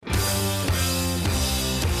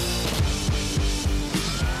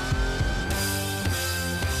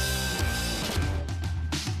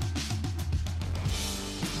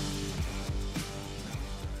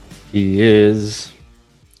He is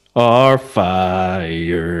our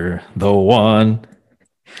fire, the one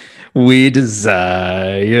we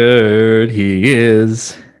desired. He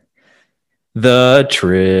is the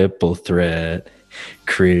triple threat,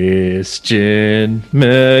 Christian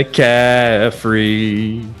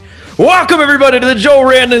McCaffrey. Welcome, everybody, to the Joe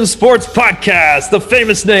Random Sports Podcast. The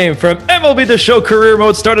famous name from MLB The Show Career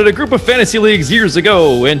Mode started a group of fantasy leagues years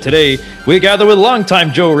ago. And today, we gather with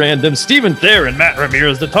longtime Joe Random, Stephen Thayer and Matt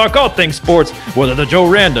Ramirez to talk all things sports, whether the Joe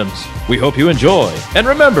Randoms. We hope you enjoy. And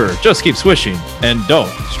remember, just keep swishing and don't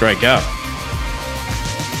strike out.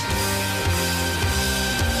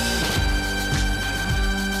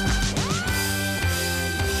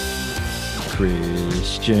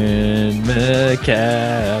 Christian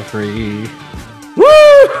McCaffrey.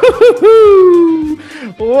 Woo!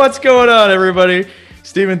 What's going on, everybody?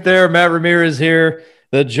 Stephen Thayer, Matt Ramirez here.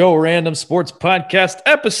 The Joe Random Sports Podcast,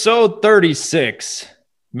 episode 36.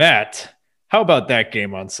 Matt, how about that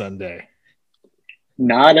game on Sunday?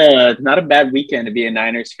 Not a bad weekend to be a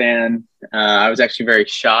Niners fan. I was actually very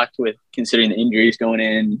shocked with considering the injuries going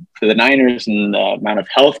in for the Niners and the amount of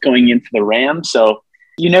health going in for the Rams. So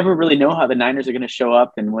you never really know how the Niners are going to show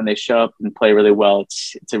up, and when they show up and play really well,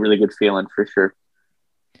 it's a really good feeling for sure.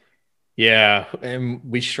 Yeah, and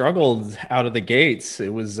we struggled out of the gates.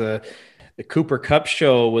 It was the Cooper Kupp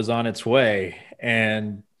show was on its way,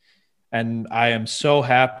 and I am so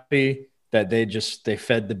happy that they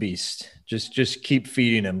fed the beast. Just keep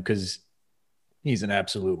feeding him because he's an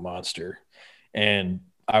absolute monster. And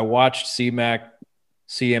I watched C-Mac,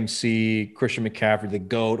 CMC, Christian McCaffrey, the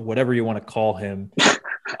GOAT, whatever you want to call him.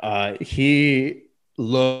 He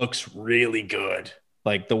looks really good.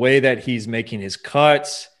 Like the way that he's making his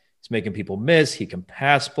cuts, he's making people miss. He can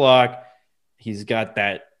pass block. He's got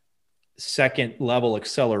that second level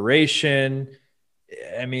acceleration.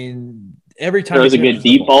 I mean, every time there was a good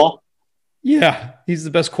deep ball. Yeah, he's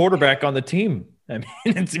the best quarterback on the team. I mean,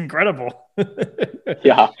 it's incredible.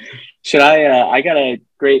 Yeah.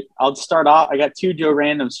 I'll start off. I got two Joe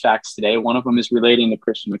Randoms facts today. One of them is relating to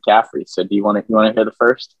Christian McCaffrey. So do you want to hear the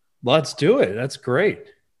first? Let's do it. That's great.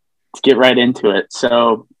 Let's get right into it.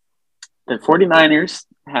 So the 49ers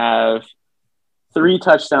have 3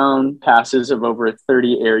 touchdown passes of over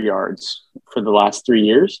 30 air yards for the last 3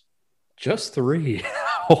 years. Just 3.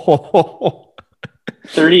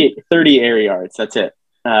 30 air yards. That's it.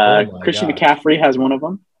 Christian McCaffrey has one of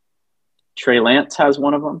them. Trey Lance has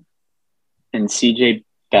one of them. And CJ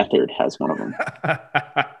Beathard has one of them.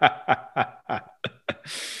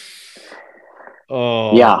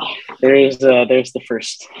 Oh yeah, there's the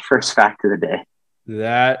first fact of the day.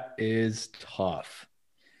 That is tough.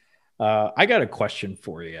 I got a question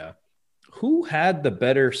for you. Who had the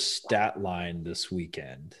better stat line this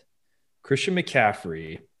weekend? Christian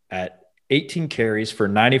McCaffrey at 18 carries for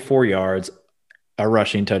 94 yards, a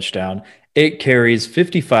rushing touchdown, 8 carries,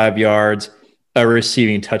 55 yards, a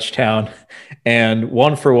receiving touchdown, and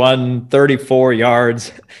 1-for-1, 34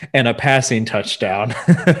 yards, and a passing touchdown.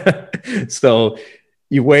 So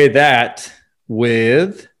you weigh that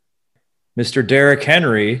with Mr. Derrick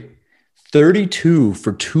Henry, 32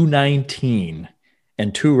 for 219,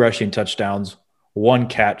 and 2 rushing touchdowns, 1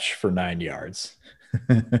 catch for 9 yards.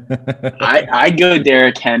 I go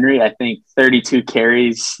Derrick Henry. I think 32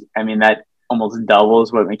 carries. I mean, that almost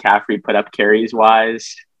doubles what McCaffrey put up carries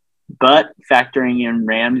wise. But factoring in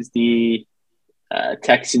Rams, the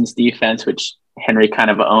Texans defense, which Henry kind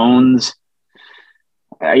of owns,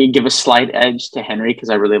 I give a slight edge to Henry because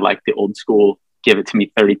I really like the old school give it to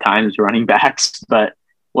me 30 times running backs. But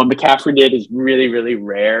what McCaffrey did is really, really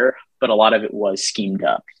rare, but a lot of it was schemed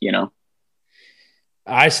up, you know?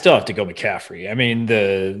 I still have to go McCaffrey. I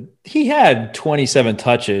mean, he had 27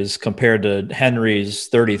 touches compared to Henry's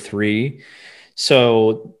 33.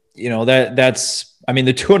 So, you know, that's I mean,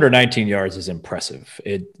 the 219 yards is impressive.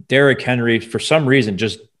 Derrick Henry, for some reason,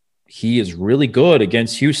 he is really good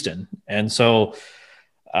against Houston. And so,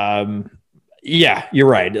 yeah, you're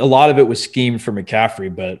right. A lot of it was schemed for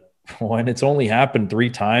McCaffrey, but when it's only happened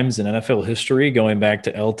 3 times in NFL history, going back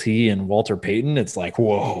to LT and Walter Payton, it's like,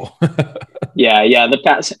 whoa. Yeah.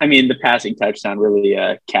 The passing touchdown really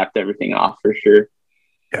capped everything off for sure.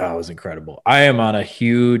 Yeah, it was incredible. I am on a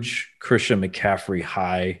huge Christian McCaffrey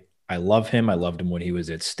high. I love him. I loved him when he was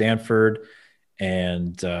at Stanford,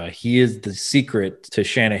 and he is the secret to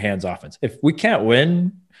Shanahan's offense. If we can't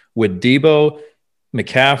win with Debo,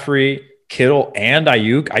 McCaffrey, Kittle, and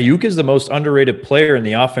Ayuk is the most underrated player in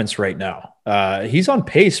the offense right now. He's on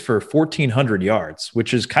pace for 1,400 yards,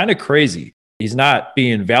 which is kind of crazy. He's not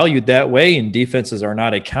being valued that way, and defenses are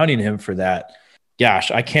not accounting him for that.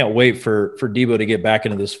 gosh, I can't wait for Debo to get back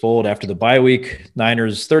into this fold after the bye week.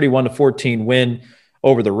 Niners 31-14 win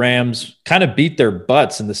over the Rams, kind of beat their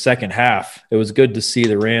butts in the second half. It was good to see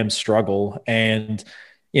the Rams struggle. And,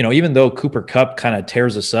 even though Cooper Kupp kind of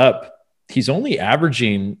tears us up, he's only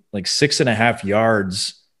averaging like 6.5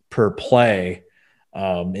 yards per play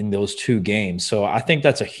in those two games. So I think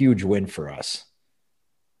that's a huge win for us.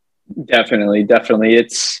 Definitely.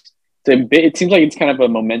 It seems like it's kind of a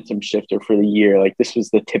momentum shifter for the year. Like this was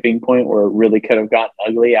the tipping point where it really could have gotten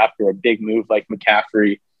ugly after a big move like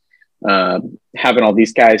McCaffrey, having all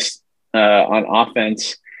these guys on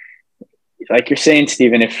offense. Like you're saying,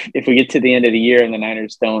 Steven, if we get to the end of the year and the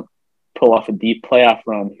Niners don't pull off a deep playoff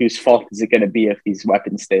run, whose fault is it going to be if these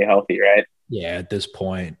weapons stay healthy, right? Yeah, at this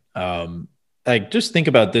point. Just think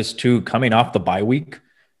about this too, coming off the bye week.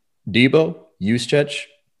 Debo, Juszczyk,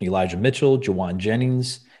 Elijah Mitchell, Jawan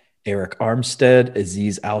Jennings, Eric Armstead,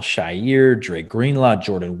 Azeez Al-Shaair, Dre Greenlaw,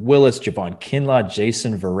 Jordan Willis, Javon Kinlaw,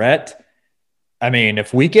 Jason Verrett. I mean,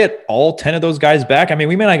 if we get all 10 of those guys back, I mean,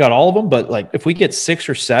 we may not got all of them, but like if we get 6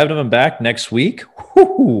 or 7 of them back next week,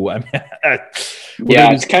 it's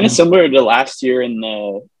kind of similar to last year in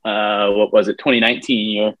the 2019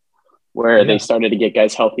 year, where they started to get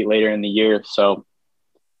guys healthy later in the year. So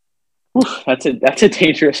that's a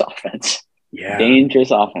dangerous offense. Yeah. Dangerous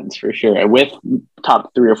offense for sure, with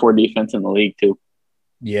top 3 or 4 defense in the league too.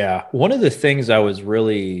 Yeah. One of the things I was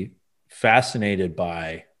really fascinated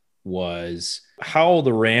by was how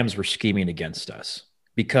the Rams were scheming against us,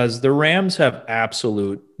 because the Rams have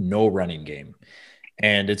absolute no running game.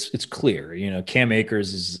 And it's clear, Cam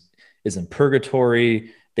Akers is in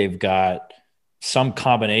purgatory. They've got some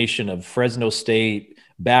combination of Fresno State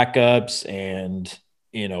backups and,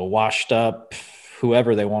 washed up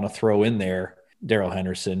whoever they want to throw in there, Darrell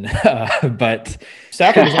Henderson. But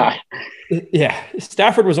Stafford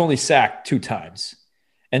was only sacked 2 times.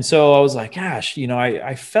 And so I was like, gosh,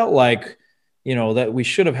 I felt like, that we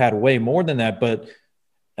should have had way more than that. But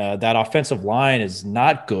that offensive line is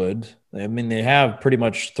not good. I mean, they have pretty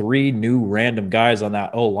much 3 new random guys on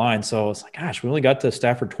that O-line. So it's like, gosh, we only got to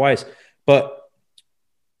Stafford twice. But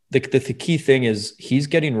the key thing is he's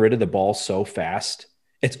getting rid of the ball so fast.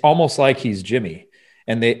 It's almost like he's Jimmy.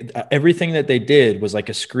 And everything that they did was like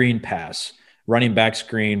a screen pass, running back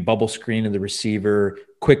screen, bubble screen of the receiver,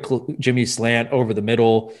 quick Jimmy slant over the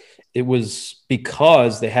middle. It was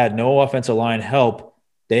because they had no offensive line help.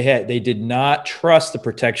 They did not trust the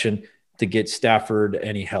protection to get Stafford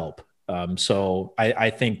any help. So I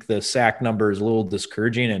think the sack number is a little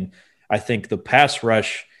discouraging, and I think the pass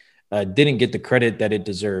rush didn't get the credit that it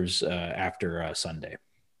deserves after Sunday.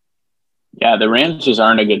 Yeah, the Rams just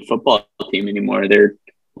aren't a good football team anymore. Their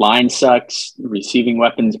line sucks. Receiving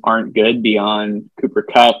weapons aren't good beyond Cooper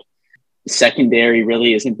Kupp. Secondary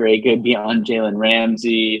really isn't very good beyond Jalen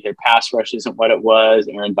Ramsey. Their pass rush isn't what it was.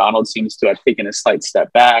 Aaron Donald seems to have taken a slight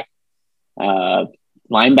step back.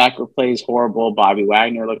 Linebacker plays horrible. Bobby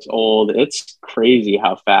Wagner looks old. It's crazy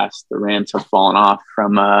how fast the Rams have fallen off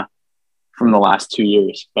from the last 2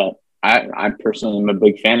 years. But I personally am a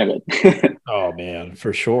big fan of it. Oh, man,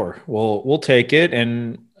 for sure. Well, we'll take it.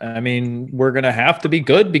 And, I mean, we're going to have to be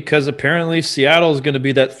good because apparently Seattle is going to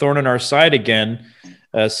be that thorn in our side again.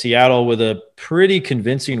 Seattle with a pretty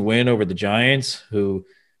convincing win over the Giants, who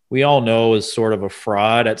we all know is sort of a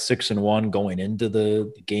fraud at 6-1 going into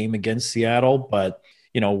the game against Seattle. But,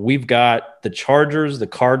 we've got the Chargers, the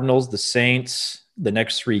Cardinals, the Saints, the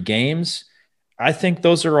next 3 games. I think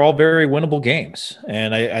those are all very winnable games.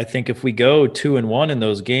 And I think if we go 2-1 in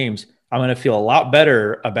those games, I'm going to feel a lot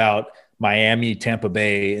better about Miami, Tampa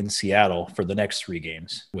Bay, and Seattle for the next 3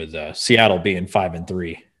 games, with Seattle being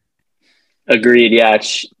 5-3. Agreed. Yeah.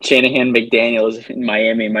 Shanahan McDaniels in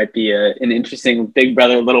Miami might be an interesting big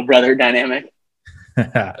brother, little brother dynamic.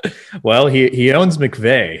 Well, he owns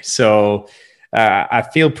McVay. So I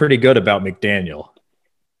feel pretty good about McDaniel.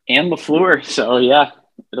 And LaFleur. So, yeah.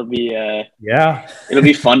 It'll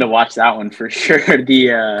be fun to watch that one for sure.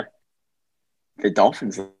 The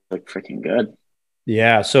Dolphins look freaking good.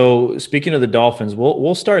 Yeah. So speaking of the Dolphins,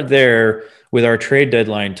 we'll start there with our trade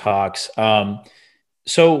deadline talks.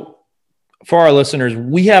 So for our listeners,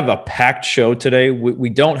 we have a packed show today. We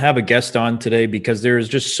don't have a guest on today because there is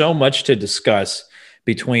just so much to discuss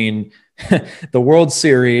between the World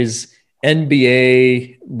Series,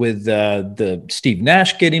 NBA with the Steve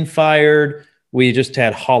Nash getting fired. We just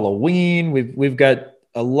had Halloween. We've got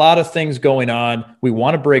a lot of things going on. We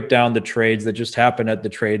want to break down the trades that just happened at the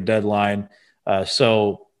trade deadline.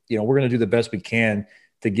 So we're going to do the best we can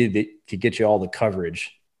to get you all the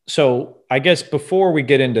coverage. So I guess before we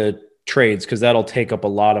get into trades, because that'll take up a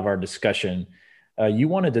lot of our discussion, you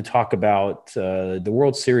wanted to talk about the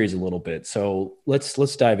World Series a little bit. So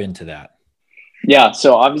let's dive into that. Yeah,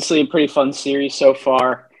 so obviously a pretty fun series so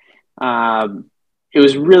far. It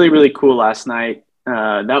was really, really cool last night.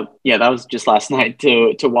 That was just last night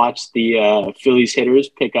to watch the Phillies hitters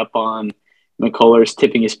pick up on McCullers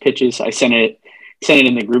tipping his pitches. I sent it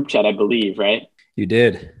in the group chat, I believe, right? You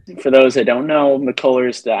did. For those that don't know,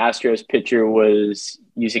 McCullers, the Astros pitcher, was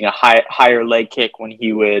using a higher leg kick when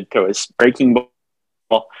he would throw his breaking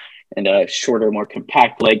ball, and a shorter, more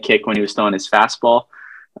compact leg kick when he was throwing his fastball.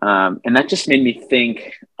 And that just made me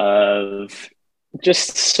think of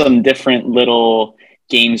just some different little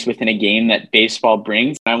games within a game that baseball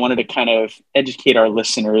brings. I wanted to kind of educate our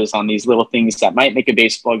listeners on these little things that might make a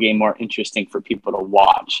baseball game more interesting for people to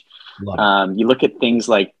watch. You look at things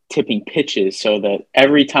like tipping pitches, so that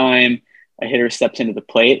every time a hitter steps into the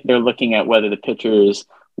plate, they're looking at whether the pitcher is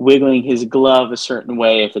wiggling his glove a certain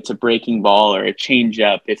way, if it's a breaking ball or a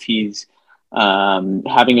changeup, if he's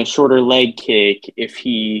having a shorter leg kick,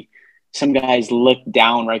 some guys look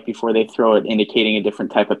down right before they throw it, indicating a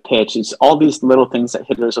different type of pitch. It's all these little things that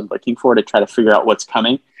hitters are looking for to try to figure out what's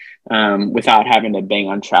coming, without having to bang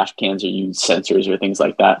on trash cans or use sensors or things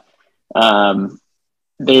like that.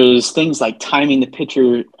 There's things like timing the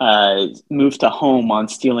pitcher move to home on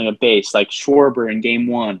stealing a base, like Schwarber in game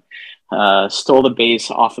one. Stole the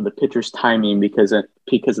base off of the pitcher's timing because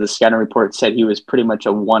the scouting report said he was pretty much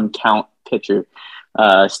a one count pitcher.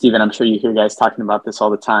 Steven, I'm sure you hear guys talking about this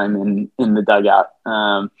all the time in the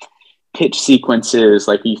dugout. Pitch sequences,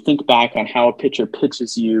 like you think back on how a pitcher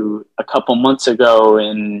pitches you a couple months ago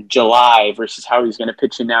in July versus how he's going to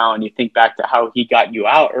pitch you now, and you think back to how he got you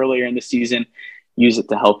out earlier in the season, use it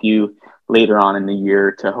to help you later on in the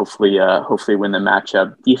year to hopefully win the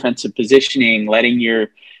matchup. Defensive positioning, letting your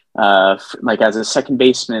like as a second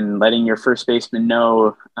baseman, letting your first baseman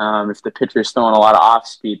know if the pitcher is throwing a lot of off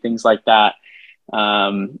speed, things like that.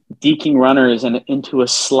 Deking runners into a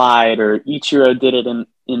slide, or Ichiro did it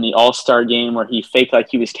in the All-Star game where he faked like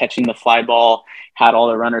he was catching the fly ball, had all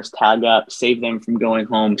the runners tag up, saved them from going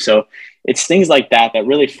home. So it's things like that that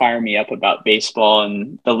really fire me up about baseball,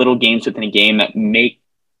 and the little games within a game that make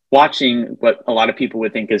watching what a lot of people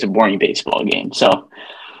would think is a boring baseball game. So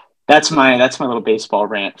that's my little baseball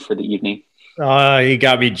rant for the evening. You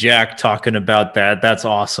got me jacked talking about that. That's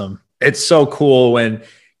awesome. It's so cool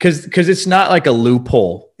because it's not like a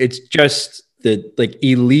loophole. It's just the like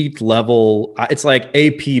elite level. It's like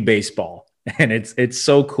AP baseball, and it's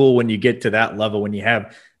so cool when you get to that level, when you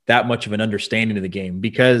have that much of an understanding of the game,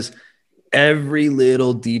 because every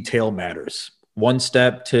little detail matters. One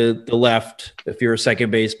step to the left, if you're a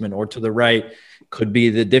second baseman, or to the right, could be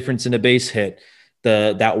the difference in a base hit.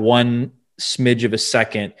 That one smidge of a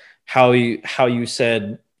second. How you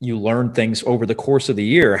said you learn things over the course of the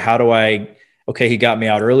year. Okay, he got me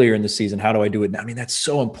out earlier in the season. How do I do it now? I mean, that's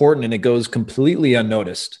so important, and it goes completely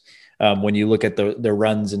unnoticed when you look at the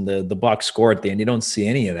runs and the box score at the end. You don't see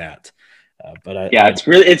any of that.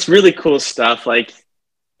 It's really cool stuff. Like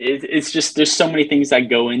it's just, there's so many things that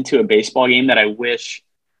go into a baseball game that I wish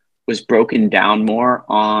was broken down more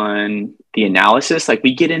on the analysis. Like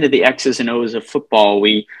we get into the X's and O's of football.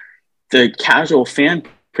 The casual fan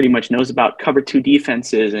pretty much knows about cover two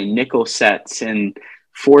defenses and nickel sets and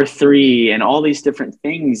 4-3 and all these different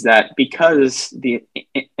things, that because the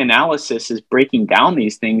analysis is breaking down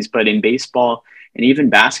these things, but in baseball and even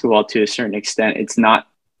basketball to a certain extent, it's not,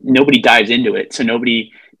 nobody dives into it. So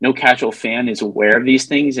no casual fan is aware of these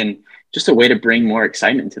things, and just a way to bring more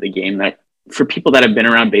excitement to the game. That for people that have been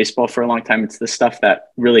around baseball for a long time, it's the stuff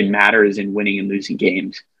that really matters in winning and losing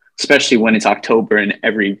games, especially when it's October and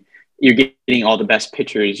you're getting all the best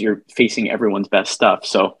pitchers, you're facing everyone's best stuff.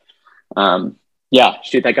 So,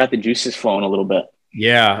 that got the juices flowing a little bit.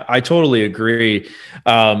 Yeah, I totally agree.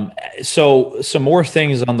 So some more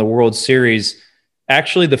things on the World Series.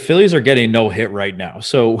 Actually, the Phillies are getting no hit right now.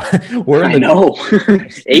 So we're in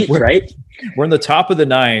the eighth, right? We're in the top of the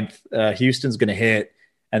ninth. Houston's going to hit,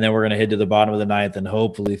 and then we're going to hit to the bottom of the ninth, and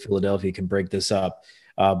hopefully Philadelphia can break this up.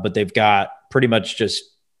 But they've got pretty much just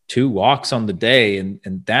 2 walks on the day, and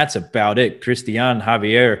that's about it. Christian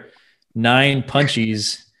Javier, 9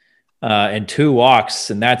 punchies and 2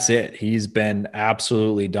 walks, and that's it. He's been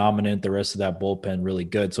absolutely dominant. The rest of that bullpen really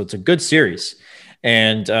good. So it's a good series.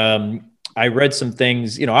 And I read some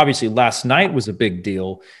things, obviously last night was a big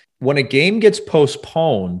deal. When a game gets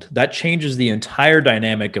postponed, that changes the entire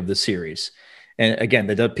dynamic of the series. And again,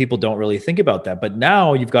 people don't really think about that. But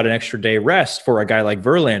now you've got an extra day rest for a guy like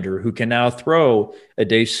Verlander, who can now throw a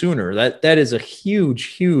day sooner. That is a huge,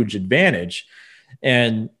 huge advantage.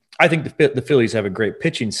 And I think the Phillies have a great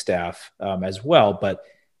pitching staff as well. But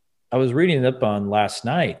I was reading up on last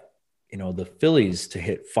night, the Phillies to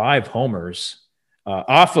hit 5 homers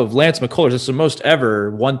off of Lance McCullers. It's the most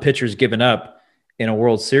ever one pitcher's given up in a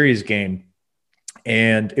World Series game.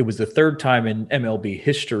 And it was the 3rd time in MLB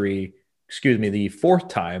history, the 4th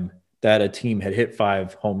time that a team had hit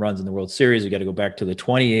 5 home runs in the World Series. You got to go back to the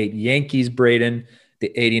 28 Yankees, Braden,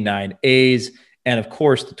 the 89 A's, and of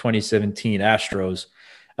course the 2017 Astros.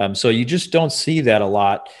 So you just don't see that a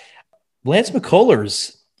lot. Lance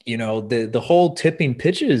McCullers, the whole tipping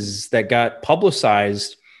pitches that got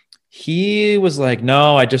publicized, he was like,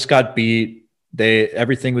 no, I just got beat.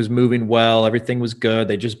 Everything was moving well. Everything was good.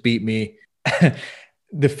 They just beat me.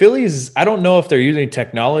 The Phillies, I don't know if they're using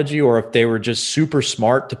technology or if they were just super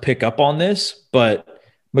smart to pick up on this, but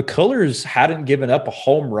McCullers hadn't given up a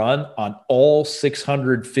home run on all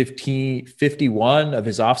 651 of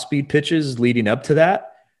his off-speed pitches leading up to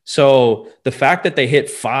that. So the fact that they hit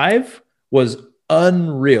 5 was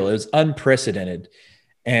unreal. It was unprecedented.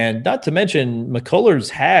 And not to mention, McCullers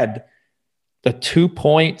had a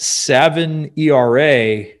 2.7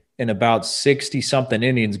 ERA in about 60-something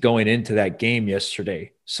innings going into that game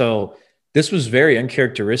yesterday. So this was very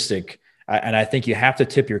uncharacteristic. And I think you have to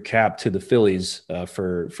tip your cap to the Phillies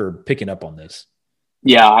for picking up on this.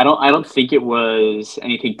 Yeah, I don't think it was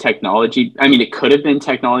anything technology. I mean, it could have been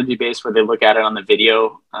technology based where they look at it on the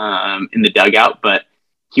video in the dugout, but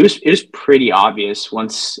it was pretty obvious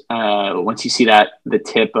once you see that the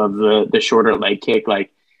tip of the shorter leg kick,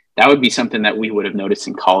 like that would be something that we would have noticed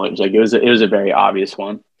in college. Like it was a very obvious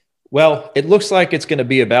one. Well, it looks like it's going to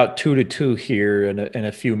be about 2-2 here in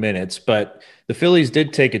a few minutes, but the Phillies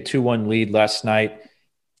did take a 2-1 lead last night.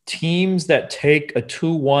 Teams that take a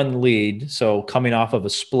 2-1 lead, so coming off of a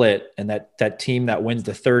split, and that team that wins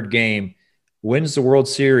the 3rd game wins the World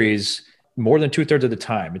Series more than 2/3 of the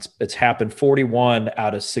time. It's happened 41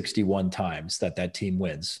 out of 61 times that team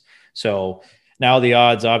wins. So now the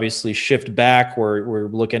odds obviously shift back. We're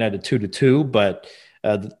looking at a 2-2, but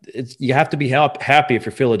you have to be happy if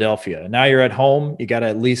you're Philadelphia. Now you're at home. You got to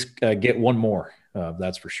at least get one more.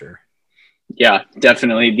 That's for sure. Yeah,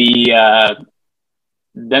 definitely.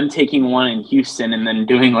 Them taking one in Houston and then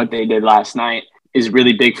doing what they did last night is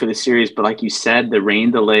really big for the series. But like you said, the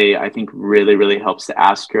rain delay, I think really, really helps the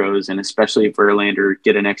Astros, and especially if Verlander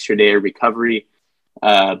get an extra day of recovery,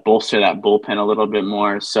 bolster that bullpen a little bit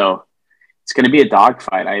more. So it's going to be a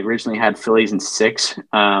dogfight. I originally had Phillies in 6.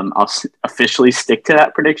 I'll officially stick to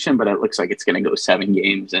that prediction, but it looks like it's going to go 7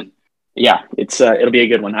 games. And yeah, it'll be a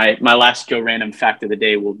good one. My last Joe Random fact of the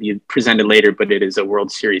day will be presented later, but it is a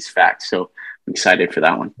World Series fact. So I'm excited for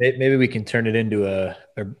that one. Maybe we can turn it into a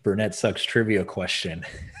Burnett Sucks trivia question.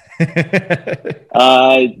 We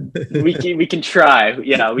can try.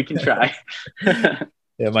 Yeah, we can try.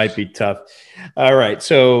 It might be tough. All right.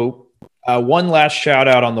 So one last shout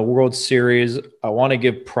out on the World Series. I want to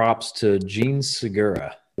give props to Gene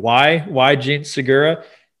Segura. Why Gene Segura?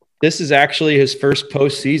 This is actually his first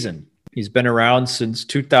postseason. He's been around since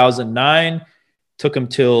 2009. Took him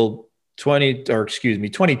till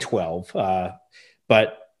 2012.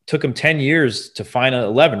 But took him 10 years to find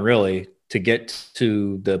 11 really to get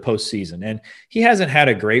to the postseason. And he hasn't had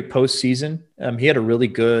a great postseason. He had a really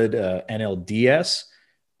good NLDS,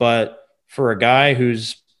 but for a guy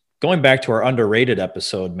who's going back to our underrated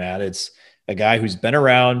episode, Matt, it's a guy who's been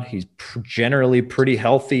around. He's generally pretty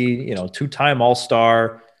healthy, 2-time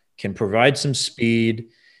All-Star, can provide some speed.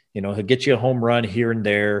 He'll get you a home run here and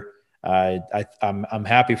there. I'm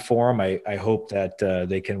happy for him. I hope that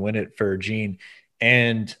they can win it for Gene.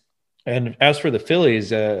 And as for the Phillies,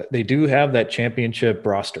 they do have that championship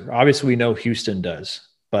roster. Obviously, we know Houston does,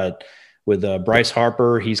 but with Bryce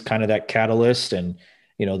Harper, he's kind of that catalyst. And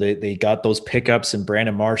they got those pickups in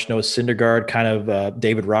Brandon Marsh, Noah Syndergaard, kind of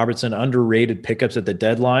David Robertson, underrated pickups at the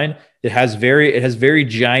deadline. It has very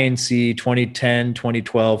Giantsy 2010,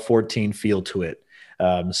 2012, 14 feel to it.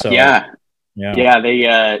 Yeah,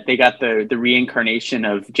 they got the reincarnation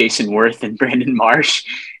of Jason Worth and Brandon Marsh,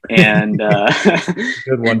 and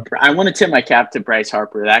good one. I want to tip my cap to Bryce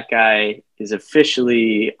Harper. That guy is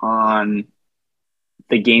officially on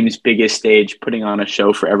the game's biggest stage, putting on a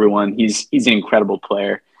show for everyone. He's an incredible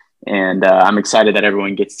player, and I'm excited that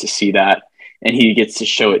everyone gets to see that, and he gets to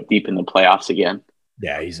show it deep in the playoffs again.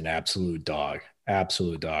 Yeah, he's an absolute dog. I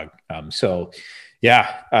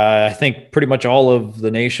think pretty much all of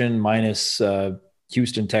the nation minus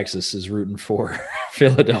Houston, Texas is rooting for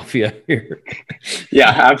Philadelphia here. Yeah,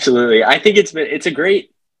 absolutely. I think it's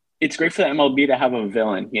great for the MLB to have a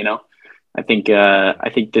villain, I think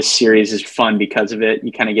this series is fun because of it.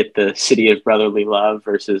 You kind of get the city of brotherly love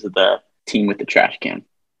versus the team with the trash can.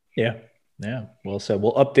 Yeah. Yeah, well said.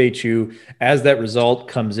 We'll update you as that result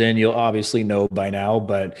comes in. You'll obviously know by now,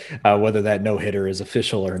 but whether that no hitter is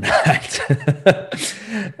official or not.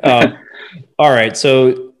 All right.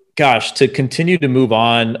 So, gosh, to continue to move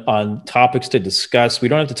on topics to discuss, we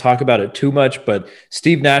don't have to talk about it too much, but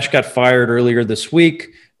Steve Nash got fired earlier this week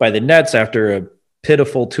by the Nets after a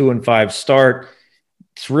pitiful 2-5 start.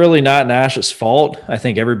 It's really not Nash's fault. I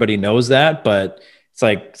think everybody knows that, but it's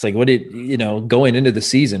like, what did, going into the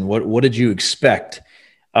season, what did you expect?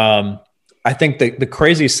 I think the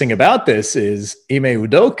craziest thing about this is Ime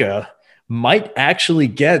Udoka might actually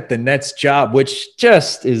get the Nets job, which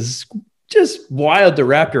is just wild to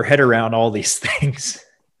wrap your head around all these things.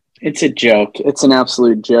 It's a joke. It's an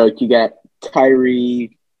absolute joke. You got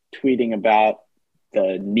Kyrie tweeting about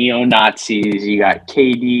the neo-Nazis. You got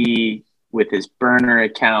KD with his burner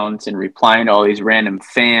accounts and replying to all these random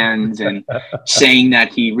fans and saying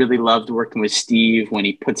that he really loved working with Steve when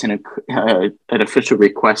he puts in an official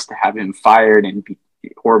request to have him fired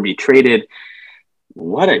or be traded.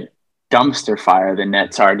 What a dumpster fire the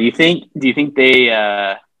Nets are. Do you think they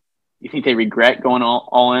regret going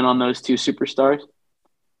all in on those two superstars?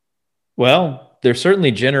 Well, they're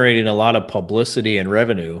certainly generating a lot of publicity and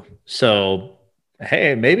revenue. So,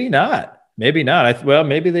 hey, maybe not. Maybe not.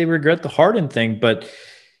 Maybe they regret the Harden thing, but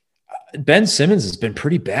Ben Simmons has been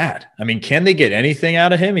pretty bad. I mean, can they get anything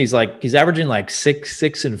out of him? He's averaging like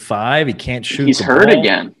 6 and 5. He can't shoot. He's hurt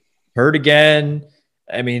again. Hurt again.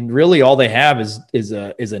 I mean, really, all they have is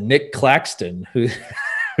a Nick Claxton who's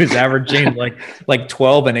averaging like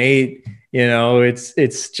 12 and 8.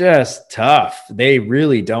 It's just tough. They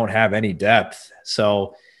really don't have any depth.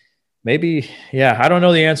 So maybe, I don't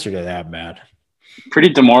know the answer to that, Matt. Pretty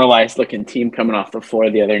demoralized looking team coming off the floor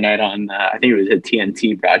the other night on, I think it was a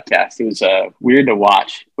TNT broadcast. It was weird to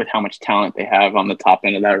watch with how much talent they have on the top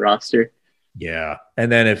end of that roster. Yeah.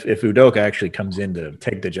 And then if Udoka actually comes in to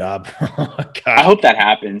take the job, I hope that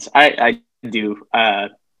happens. I do.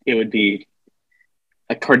 It would be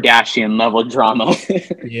a Kardashian level drama.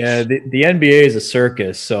 Yeah. The NBA is a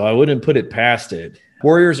circus, so I wouldn't put it past it.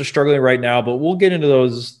 Warriors are struggling right now, but we'll get into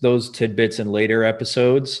those tidbits in later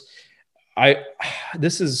episodes.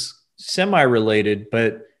 This is semi-related,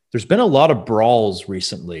 but there's been a lot of brawls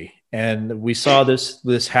recently, and we saw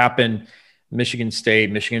this happen. Michigan's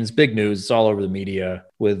big news. It's all over the media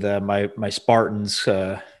with my Spartans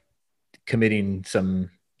committing some,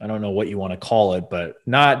 I don't know what you want to call it, but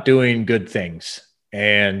not doing good things.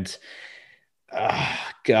 And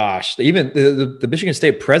gosh, even the Michigan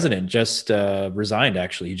State president just resigned.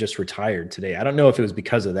 Actually, he just retired today. I don't know if it was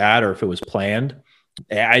because of that or if it was planned.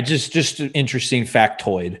 Just an interesting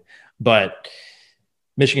factoid, but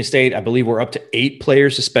Michigan State, I believe, we're up to 8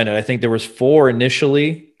 players suspended. I think there was 4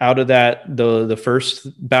 initially out of the first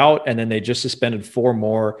bout, and then they just suspended 4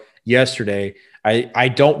 more yesterday. I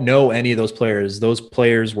don't know any of those players. Those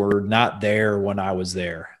players were not there when I was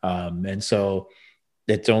there, and so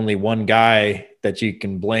it's only one guy that you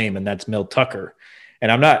can blame, and that's Mel Tucker. And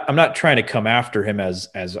I'm not trying to come after him as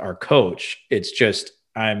our coach. It's just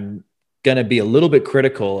I'm going to be a little bit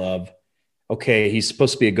critical of, okay, he's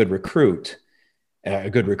supposed to be a good recruiter.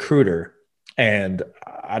 And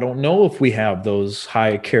I don't know if we have those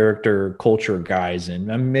high character culture guys.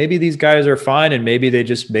 And maybe these guys are fine and maybe they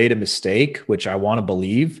just made a mistake, which I want to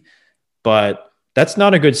believe. But that's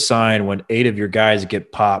not a good sign when 8 of your guys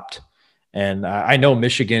get popped. And I know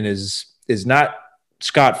Michigan is not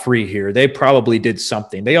scot-free here. They probably did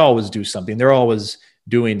something. They always do something. They're always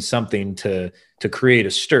doing something to create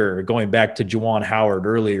a stir, going back to Juwan Howard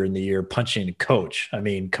earlier in the year, punching a coach. I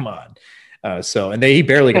mean, come on. He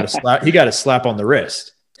barely got a slap. He got a slap on the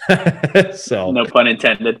wrist. So no pun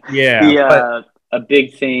intended. Yeah. A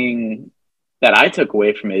big thing that I took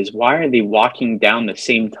away from it is, why are they walking down the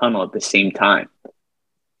same tunnel at the same time?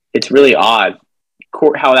 It's really odd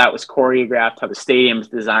how that was choreographed, how the stadium's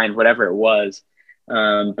designed, whatever it was.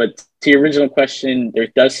 But to your original question, there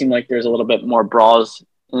does seem like there's a little bit more brawls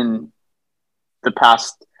in the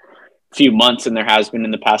past few months than there has been in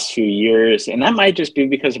the past few years. And that might just be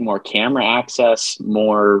because of more camera access,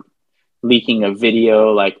 more leaking of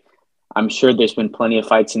video. Like, I'm sure there's been plenty of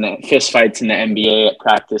fist fights in the NBA at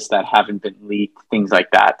practice that haven't been leaked, things like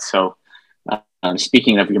that. So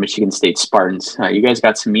speaking of your Michigan State Spartans, you guys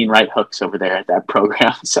got some mean right hooks over there at that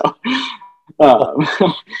program. So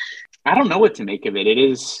I don't know what to make of it.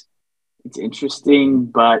 It's interesting,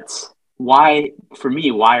 but why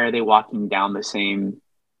are they walking down the same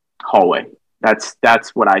hallway? That's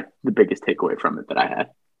the biggest takeaway from it that I had.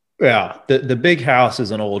 Yeah, the big house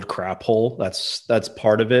is an old crap hole. That's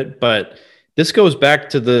part of it. But this goes back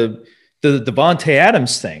to the the Devontae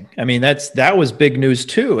Adams thing. I mean, that was big news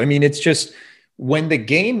too. I mean, it's just when the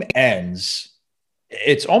game ends,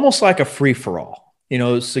 it's almost like a free for all. You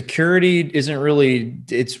know, security isn't really.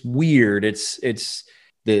 It's weird.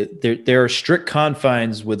 There are strict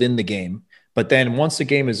confines within the game, but then once the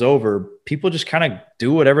game is over, people just kind of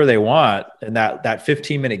do whatever they want, and that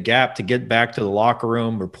 15-minute gap to get back to the locker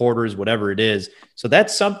room, reporters, whatever it is. So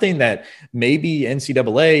that's something that maybe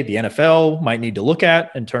NCAA, the NFL might need to look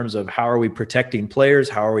at in terms of how are we protecting players,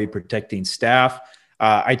 how are we protecting staff.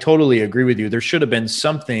 I totally agree with you. There should have been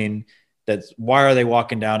something that's why are they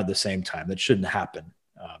walking down at the same time? That shouldn't happen,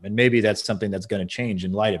 and maybe that's something that's going to change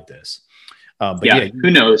in light of this. But yeah,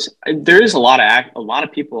 who knows? There is a lot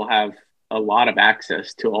of people have a lot of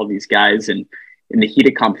access to all these guys, and in the heat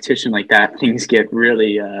of competition like that, things get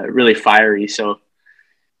really, really fiery. So,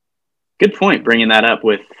 good point bringing that up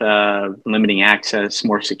with limiting access,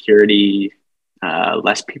 more security,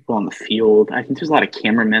 less people on the field. I think there's a lot of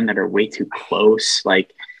cameramen that are way too close.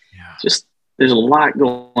 Just there's a lot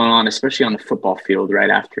going on, especially on the football field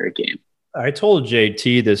right after a game. I told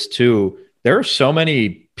JT this too. There are so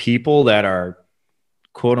many people that are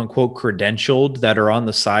quote unquote credentialed that are on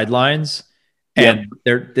the sidelines, and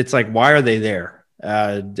it's like, why are they there?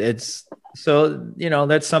 It's so, you know,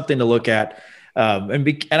 that's something to look at.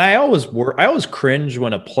 And I always cringe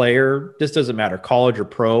when a player, this doesn't matter, college or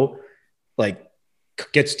pro, like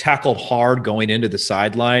gets tackled hard going into the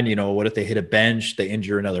sideline. You know, what if they hit a bench, they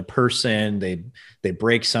injure another person, they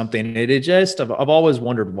break something? I've always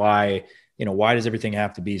wondered why. You know, why does everything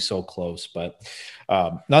have to be so close? But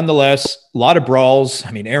nonetheless, a lot of brawls.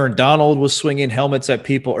 I mean, Aaron Donald was swinging helmets at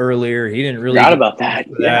people earlier. He didn't really forgot about that.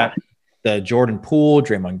 Yeah. The Jordan Poole,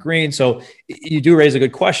 Draymond Green. So you do raise a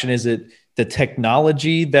good question. Is it the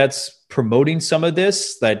technology that's promoting some of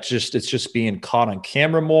this, it's just being caught on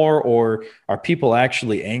camera more, or are people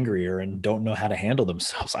actually angrier and don't know how to handle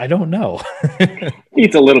themselves? I don't know.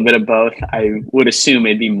 It's a little bit of both. I would assume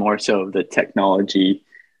it'd be more so of the technology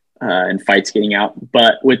and fights getting out.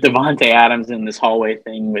 But with Devontae Adams and this hallway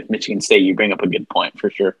thing with Michigan State, you bring up a good point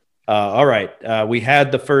for sure. All right. We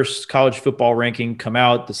had the first college football ranking come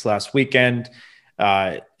out this last weekend.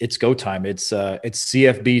 It's go time. It's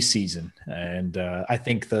CFB season. And I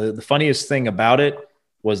think the funniest thing about it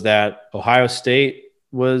was that Ohio State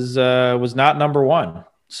was not number one.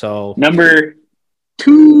 So number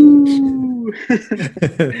two.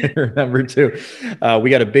 Number two. We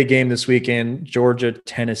got a big game this weekend. Georgia,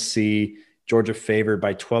 Tennessee. Georgia favored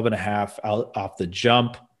by 12.5 out off the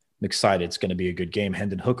jump. I'm excited. It's going to be a good game.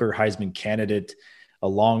 Hendon Hooker, Heisman candidate,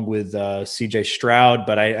 along with CJ Stroud.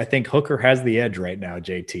 But I think Hooker has the edge right now,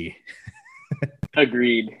 JT.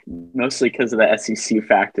 Agreed. Mostly because of the SEC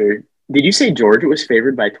factor. Did you say Georgia was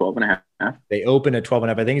favored by 12.5? They opened at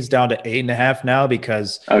 12.5. I think it's down to 8.5 now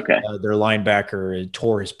because their linebacker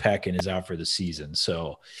tore his pec and is out for the season.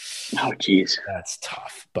 So, oh, geez, that's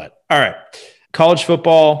tough. But all right, college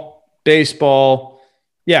football, baseball,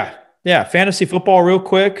 yeah, fantasy football. Real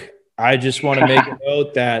quick, I just want to make a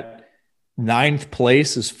note that 9th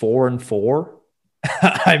place is 4-4.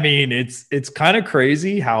 I mean, it's kind of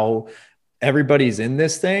crazy how everybody's in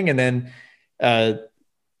this thing, and then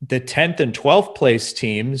the 10th and 12th place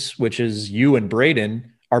teams, which is you and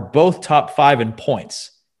Braden, are both top 5 in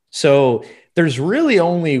points. So there's really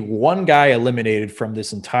only one guy eliminated from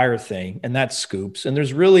this entire thing, and that's Scoops. And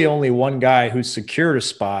there's really only one guy who's secured a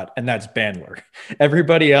spot, and that's Bandler.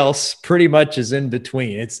 Everybody else pretty much is in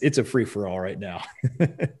between. It's a free-for-all right now.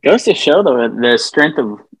 Goes to show, though, the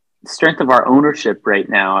strength of our ownership right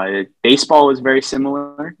now. Baseball is very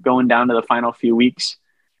similar going down to the final few weeks.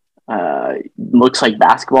 Looks like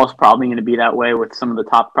basketball is probably going to be that way with some of the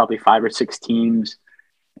top probably 5 or 6 teams,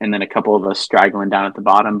 and then a couple of us straggling down at the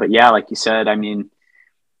bottom. But yeah, like you said, I mean,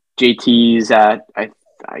 JT's at I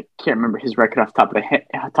can't remember his record off the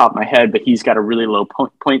top of my head, but he's got a really low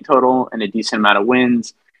point total and a decent amount of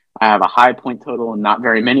wins. I have a high point total and not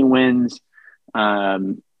very many wins.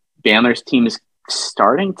 Bandler's team is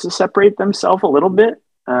starting to separate themselves a little bit,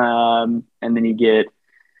 and then you get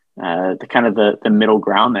the kind of the middle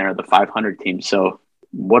ground there, the 500 team. So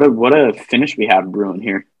what a finish we have brewing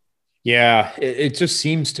here. Yeah, it just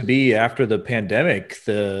seems to be after the pandemic,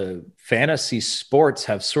 the fantasy sports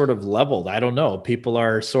have sort of leveled. I don't know. People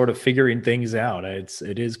are sort of figuring things out. It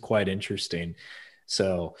is quite interesting.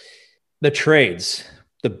 So the trades,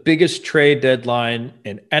 the biggest trade deadline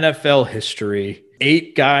in NFL history,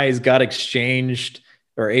 8 guys got exchanged,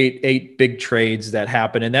 or eight big trades that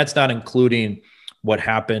happened. And that's not including what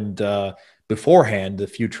happened beforehand, the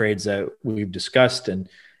few trades that we've discussed and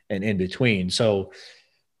in between. So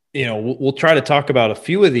we'll try to talk about a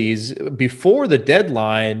few of these. Before the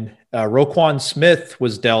deadline, Roquan Smith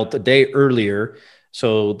was dealt a day earlier.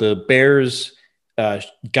 So the Bears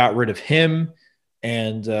got rid of him.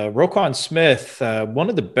 And Roquan Smith, one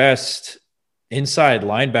of the best inside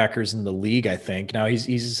linebackers in the league, I think. Now,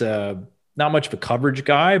 he's not much of a coverage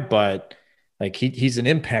guy, but like he's an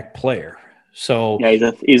impact player. So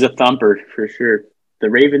yeah, he's a thumper for sure. The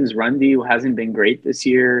Ravens' run D hasn't been great this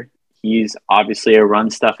year. He's obviously a run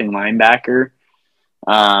stuffing linebacker.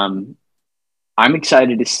 I'm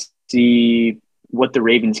excited to see what the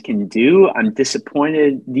Ravens can do. I'm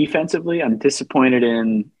disappointed defensively. I'm disappointed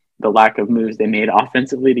in the lack of moves they made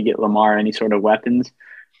offensively to get Lamar any sort of weapons.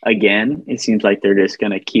 Again, it seems like they're just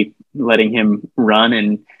going to keep letting him run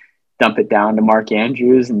and dump it down to Mark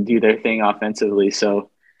Andrews and do their thing offensively. So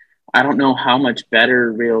I don't know how much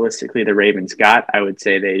better realistically the Ravens got. I would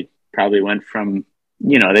say they probably went from,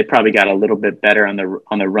 they probably got a little bit better on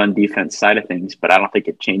the run defense side of things, but I don't think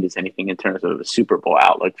it changes anything in terms of a Super Bowl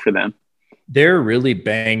outlook for them. They're really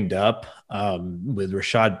banged up with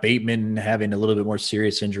Rashad Bateman having a little bit more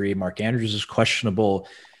serious injury. Mark Andrews is questionable.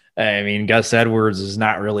 I mean, Gus Edwards is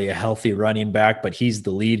not really a healthy running back, but he's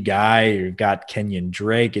the lead guy. You've got Kenyon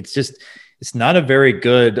Drake. It's not a very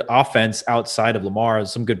good offense outside of Lamar.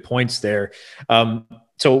 Some good points there. So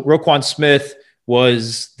Roquan Smith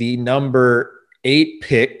was the number 8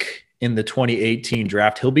 pick in the 2018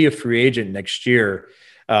 draft. He'll be a free agent next year.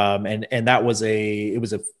 And that was a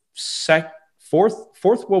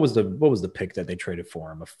fourth. What was the pick that they traded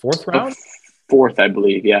for him? A fourth round? Fourth, I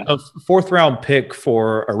believe. Yeah. A fourth round pick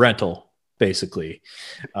for a rental, basically.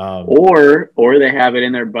 Or they have it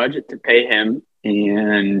in their budget to pay him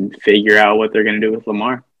and figure out what they're going to do with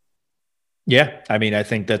Lamar. Yeah. I mean, I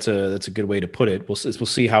think that's a good way to put it. We'll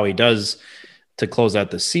see how he does to close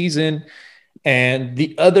out the season. And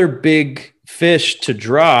the other big fish to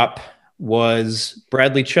drop was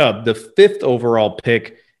Bradley Chubb, the 5th overall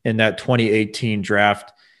pick in that 2018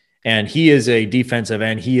 draft. And he is a defensive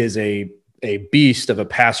end. He is a beast of a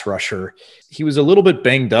pass rusher. He was a little bit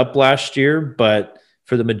banged up last year, but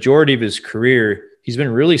for the majority of his career, he's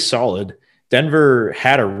been really solid. Denver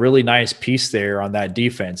had a really nice piece there on that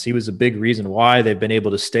defense. He was a big reason why they've been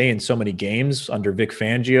able to stay in so many games under Vic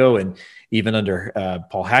Fangio and even under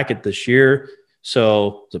Paul Hackett this year.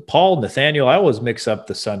 So the Nathaniel, I always mix up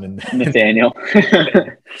the son and Nathaniel.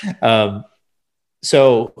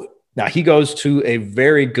 So now he goes to a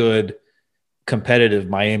very good competitive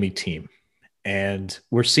Miami team. And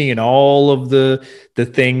we're seeing all of the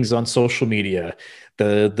things on social media.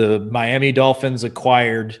 The Miami Dolphins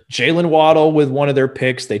acquired Jalen Waddle with one of their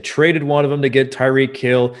picks. They traded one of them to get Tyreek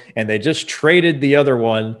Hill, and they just traded the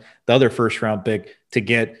other first-round pick to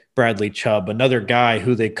get Bradley Chubb, another guy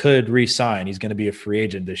who they could re-sign. He's going to be a free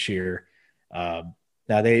agent this year. Now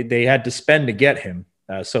they had to spend to get him.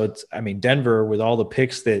 So Denver, with all the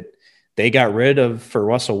picks that they got rid of for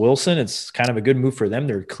Russell Wilson, it's kind of a good move for them.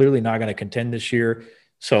 They're clearly not going to contend this year.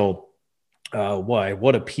 So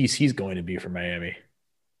what a piece he's going to be for Miami.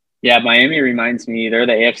 Yeah, Miami reminds me, they're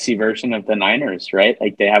the AFC version of the Niners, right?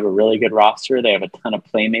 Like they have a really good roster. They have a ton of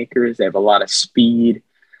playmakers. They have a lot of speed,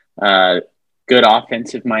 good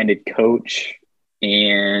offensive-minded coach,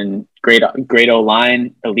 and great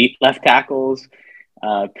O-line, elite left tackles,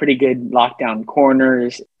 pretty good lockdown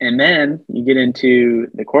corners. And then you get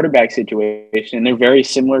into the quarterback situation, and they're very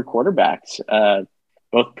similar quarterbacks,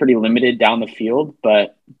 both pretty limited down the field,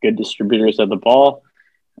 but good distributors of the ball.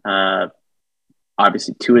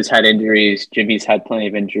 Obviously, Tua's had injuries. Jimmy's had plenty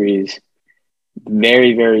of injuries.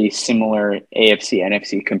 Very, very similar AFC,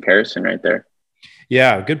 NFC comparison right there.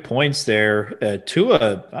 Yeah, good points there.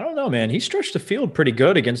 Tua, I don't know, man. He stretched the field pretty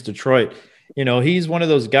good against Detroit. He's one of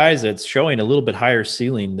those guys that's showing a little bit higher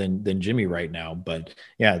ceiling than Jimmy right now. But,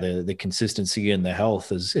 yeah, the consistency and the health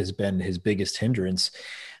has been his biggest hindrance.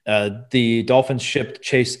 The Dolphins shipped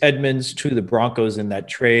Chase Edmonds to the Broncos in that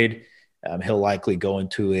trade. He'll likely go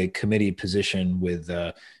into a committee position with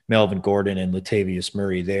Melvin Gordon and Latavius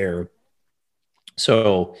Murray there.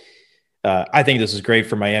 So I think this is great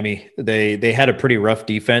for Miami. They had a pretty rough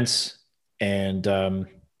defense, and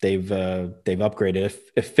they've upgraded.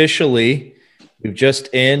 Officially,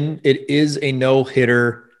 it is a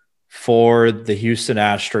no-hitter for the Houston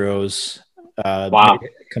Astros. Wow.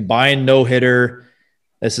 Combined no-hitter.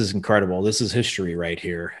 This is incredible. This is history right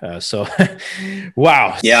here.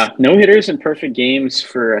 Wow. Yeah, no hitters in perfect games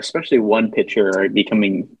for especially one pitcher are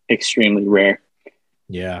becoming extremely rare.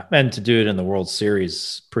 Yeah, and to do it in the World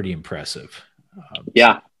Series, pretty impressive.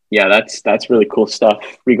 Yeah, that's really cool stuff,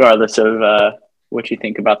 regardless of what you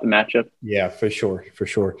think about the matchup. Yeah, for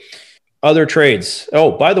sure. Other trades.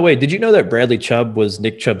 Oh, by the way, did you know that Bradley Chubb was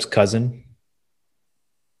Nick Chubb's cousin?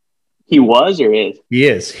 He was or is? He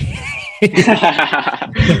is.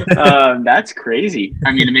 That's crazy.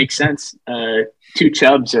 I mean, it makes sense. Two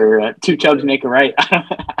Chubs make a right.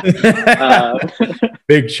 uh,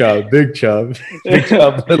 Big Chubb, big Chubb, big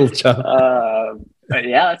Chubb, little Chubb. but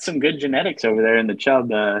yeah, that's some good genetics over there in the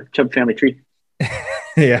Chubb family tree.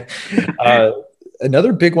 Yeah.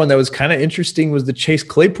 Another big one that was kind of interesting was the Chase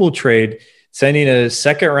Claypool trade, sending a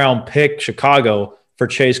second-round pick Chicago for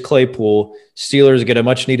Chase Claypool. Steelers get a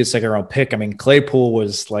much-needed second-round pick. I mean, Claypool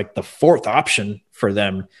was like the fourth option for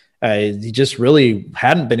them. He just really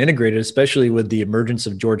hadn't been integrated, especially with the emergence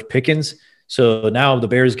of George Pickens. So now the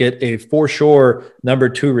Bears get a for sure number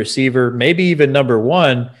 2 receiver, maybe even number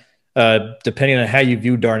 1, depending on how you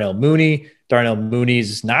view Darnell Mooney. Darnell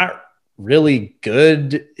Mooney's not really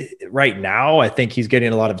good right now. I think he's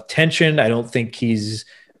getting a lot of attention. I don't think he's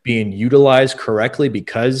being utilized correctly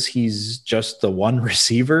because he's just the one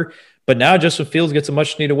receiver. But now Justin Fields gets a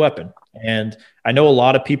much needed weapon. And I know a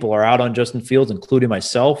lot of people are out on Justin Fields, including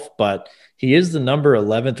myself, but he is the number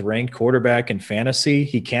 11th ranked quarterback in fantasy.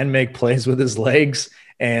 He can make plays with his legs,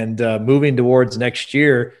 and moving towards next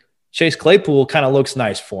year, Chase Claypool kind of looks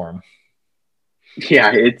nice for him.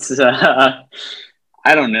 Yeah, it's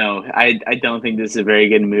I don't know. I don't think this is a very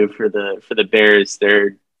good move for the Bears.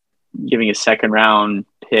 They're giving a second round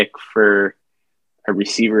pick for a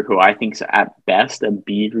receiver who I think is at best a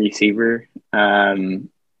B receiver.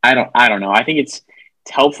 I don't know. I think it's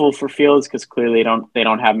helpful for Fields because clearly they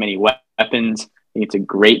don't have many weapons. I think it's a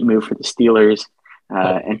great move for the Steelers.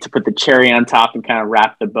 And to put the cherry on top and kind of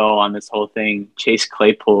wrap the bow on this whole thing, Chase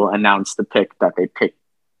Claypool announced the pick that they picked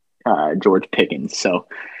George Pickens. So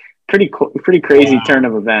pretty crazy turn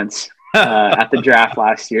of events at the draft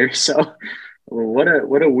last year. So what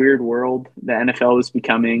a weird world the NFL is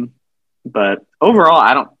becoming. But overall,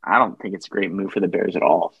 I don't think it's a great move for the Bears at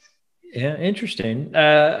all. Yeah, interesting.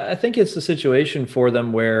 I think it's a situation for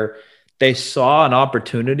them where they saw an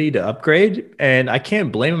opportunity to upgrade, and I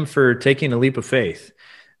can't blame them for taking a leap of faith.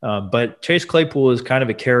 But Chase Claypool is kind of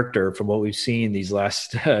a character from what we've seen these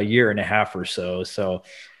last year and a half or so. So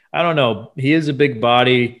I don't know. He is a big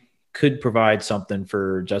body, could provide something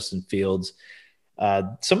for Justin Fields.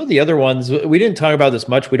 Some of the other ones, we didn't talk about this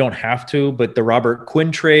much. We don't have to, but the Robert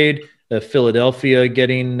Quinn trade, Philadelphia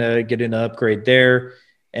getting an upgrade there.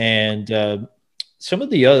 And some of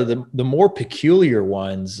the more peculiar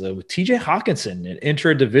ones with TJ Hawkinson, an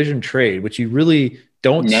intra-division trade, which you really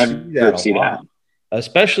don't see that.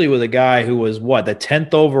 Especially with a guy who was the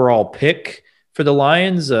 10th overall pick for the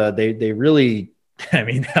Lions. They really, I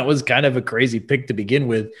mean, that was kind of a crazy pick to begin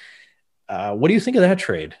with. What do you think of that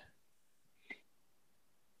trade?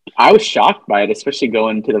 I was shocked by it, especially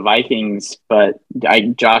going to the Vikings. But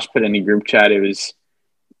Josh put in the group chat,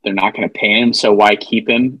 they're not going to pay him, so why keep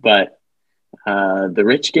him? But the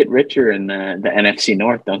rich get richer in the NFC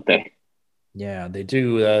North, don't they? Yeah, they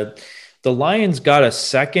do. The Lions got a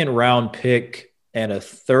second-round pick and a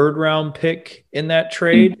third-round pick in that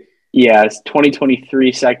trade. Yeah, it's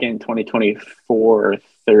 2023 second, 2024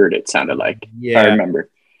 third, it sounded like. Yeah. I remember.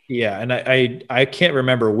 Yeah, and I can't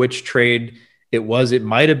remember which trade it was. It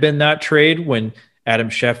might have been that trade when Adam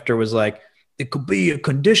Schefter was like, it could be a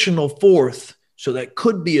conditional fourth, so that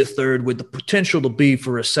could be a third with the potential to be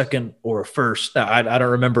for a second or a first. I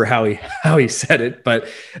don't remember how he said it, but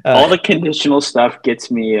all the conditional stuff gets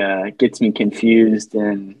me confused,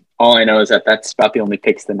 and all I know is that that's about the only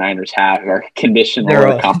picks the Niners have are conditional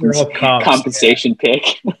or compensation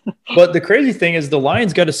pick. But the crazy thing is the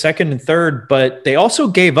Lions got a second and third, but they also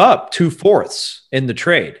gave up 2 fourths in the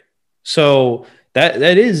trade. So that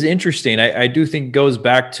is interesting. I do think it goes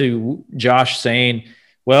back to Josh saying,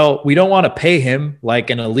 well, we don't want to pay him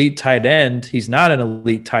like an elite tight end. He's not an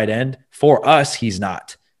elite tight end. For us, he's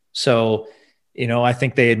not. So, I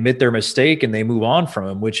think they admit their mistake and they move on from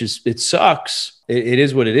him, it sucks. It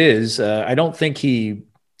is what it is. I don't think he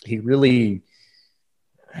really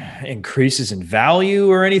increases in value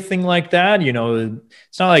or anything like that.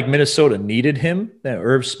 It's not like Minnesota needed him.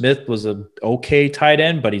 Irv Smith was an okay tight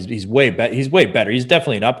end, but he's way better. He's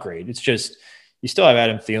definitely an upgrade. It's just you still have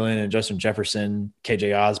Adam Thielen and Justin Jefferson,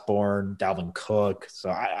 KJ Osborne, Dalvin Cook. So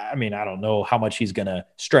I mean, I don't know how much he's going to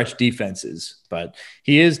stretch defenses, but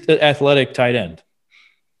he is the athletic tight end.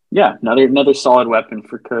 Yeah, another solid weapon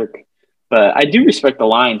for Kirk. But I do respect the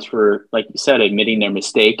Lions for, like you said, admitting their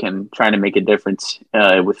mistake and trying to make a difference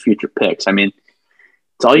with future picks. I mean,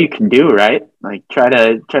 it's all you can do, right? Like try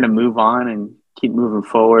to move on and keep moving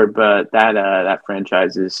forward. But that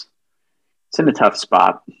franchise it's in a tough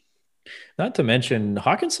spot. Not to mention,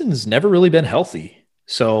 Hawkinson's never really been healthy.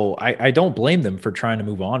 So I don't blame them for trying to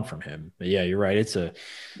move on from him. But yeah, you're right. It's a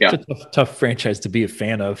tough franchise to be a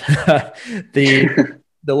fan of.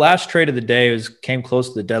 The last trade of the day came close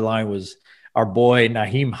to the deadline was our boy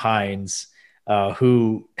Naheem Hines,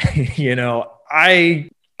 who, I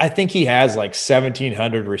think he has like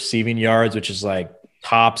 1,700 receiving yards, which is like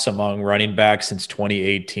tops among running backs since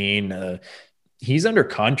 2018. He's under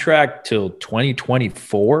contract till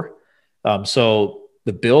 2024. So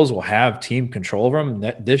the Bills will have team control of him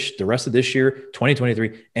the rest of this year,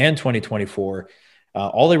 2023 and 2024.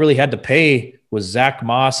 All they really had to pay was Zach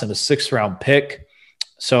Moss and a 6th-round pick.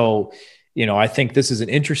 So, I think this is an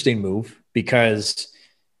interesting move because,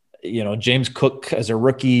 James Cook as a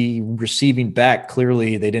rookie receiving back,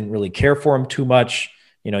 clearly they didn't really care for him too much.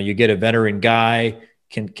 You get a veteran guy,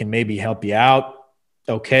 can maybe help you out.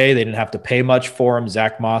 Okay, they didn't have to pay much for him.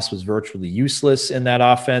 Zach Moss was virtually useless in that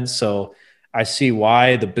offense. So I see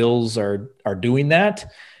why the Bills are doing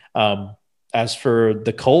that. As for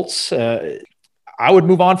the Colts, I would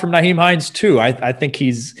move on from Naheem Hines too. I think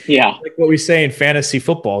he's like what we say in fantasy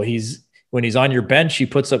football. When he's on your bench, he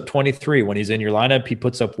puts up 23. When he's in your lineup, he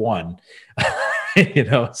puts up 1.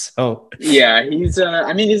 So yeah, he's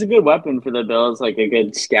a good weapon for the Bills, like a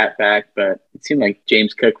good scat back, but it seemed like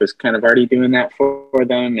James Cook was kind of already doing that for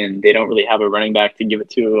them, and they don't really have a running back to give it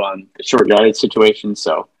to on the short yardage situation.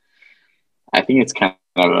 So I think it's kind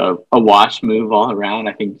of a wash move all around.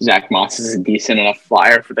 I think Zach Moss is a decent enough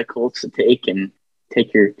flyer for the Colts to take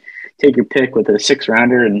your pick with a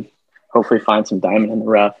 6th-rounder and hopefully find some diamond in the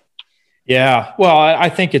rough. Yeah, well, I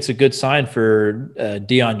think it's a good sign for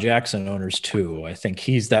Deion Jackson owners too. I think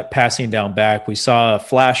he's that passing down back. We saw a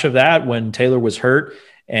flash of that when Taylor was hurt,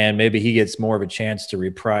 and maybe he gets more of a chance to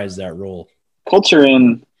reprise that role. Colts are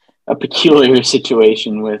in a peculiar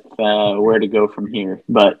situation with where to go from here,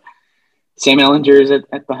 but Sam Ehlinger is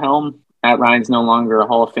at the helm. Matt Ryan's no longer a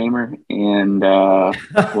Hall of Famer, and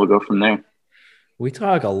we'll go from there. We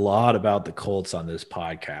talk a lot about the Colts on this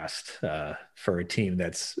podcast for a team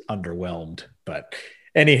that's underwhelmed. But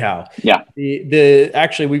anyhow, yeah.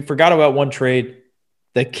 Actually, we forgot about one trade,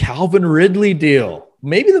 the Calvin Ridley deal.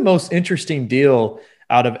 Maybe the most interesting deal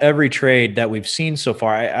out of every trade that we've seen so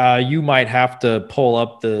far. You might have to pull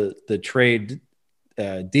up the trade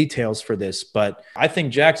details for this, but I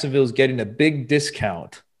think Jacksonville's getting a big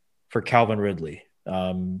discount for Calvin Ridley.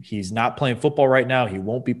 He's not playing football right now. He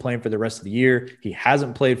won't be playing for the rest of the year. He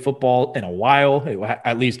hasn't played football in a while,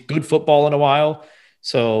 at least good football in a while.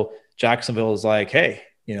 So Jacksonville is like, hey,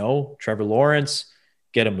 Trevor Lawrence,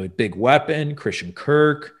 get him a big weapon, Christian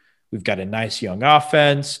Kirk. We've got a nice young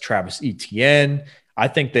offense, Travis Etienne. I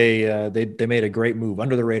think they made a great move,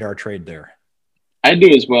 under the radar trade there. I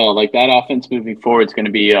do as well. Like that offense moving forward is going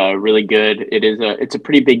to be really good. It's a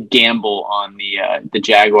pretty big gamble on the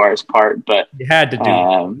Jaguars' part, but you had to do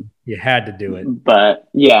it. You had to do it. But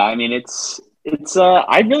yeah, I mean, it's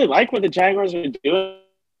I really like what the Jaguars are doing.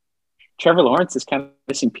 Trevor Lawrence is kind of a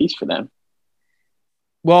missing piece for them.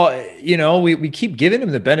 Well, we keep giving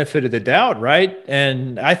him the benefit of the doubt, right?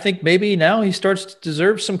 And I think maybe now he starts to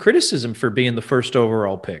deserve some criticism for being the first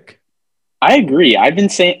overall pick. I agree. I've been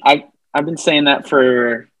saying that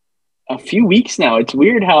for a few weeks now. It's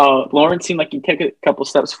weird how Lawrence seemed like he took a couple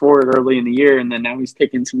steps forward early in the year, and then now he's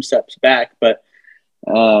taking some steps back. But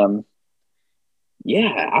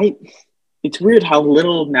it's weird how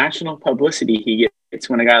little national publicity he gets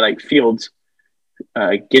when a guy like Fields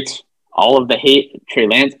gets all of the hate. Trey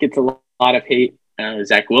Lance gets a lot of hate.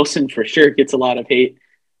 Zach Wilson for sure gets a lot of hate.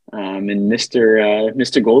 And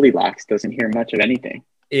Mr. Goldilocks doesn't hear much of anything.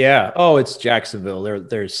 Yeah. Oh, it's Jacksonville.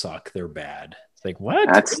 They suck. They're bad. It's like, what?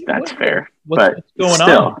 That's fair. What's going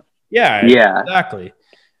on? Yeah. Exactly.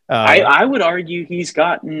 I would argue he's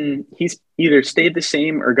either stayed the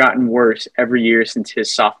same or gotten worse every year since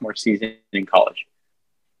his sophomore season in college.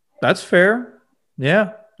 That's fair.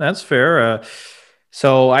 Yeah, that's fair.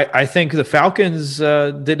 So I think the Falcons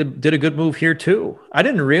did a good move here too. I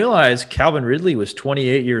didn't realize Calvin Ridley was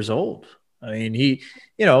 28 years old. I mean,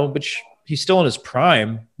 but he's still in his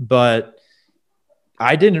prime, but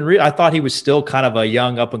I thought he was still kind of a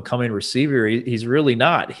young up and coming receiver. He's really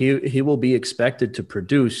not. He will be expected to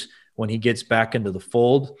produce when he gets back into the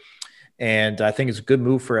fold. And I think it's a good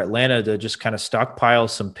move for Atlanta to just kind of stockpile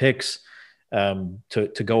some picks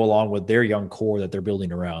to go along with their young core that they're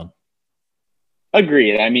building around.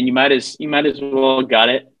 Agreed. I mean, you might as well got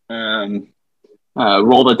it.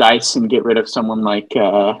 Roll the dice and get rid of someone like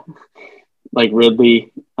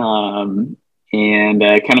Ridley, and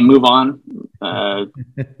kind of move on.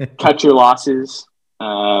 Cut your losses,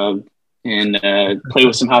 and play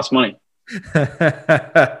with some house money.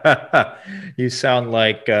 You sound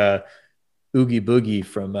like Oogie Boogie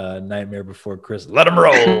from Nightmare Before Christmas. Let him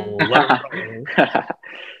roll. Let him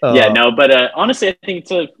roll. Yeah, no, but honestly, I think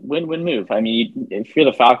it's a win-win move. I mean, if you're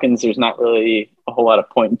the Falcons, there's not really a whole lot of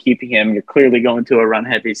point in keeping him. You're clearly going to a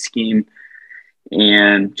run-heavy scheme,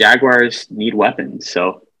 and Jaguars need weapons.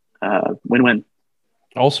 So win-win.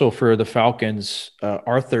 Also for the Falcons,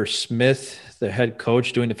 Arthur Smith, the head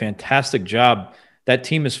coach, doing a fantastic job. That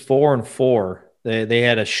team is 4-4. They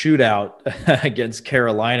had a shootout against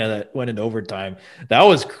Carolina that went in overtime. That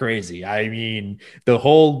was crazy. I mean, the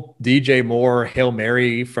whole DJ Moore Hail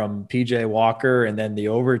Mary from PJ Walker and then the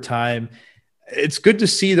overtime. It's good to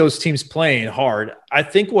see those teams playing hard. I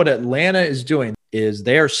think what Atlanta is doing is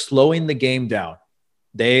they are slowing the game down.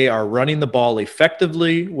 They are running the ball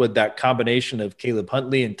effectively with that combination of Caleb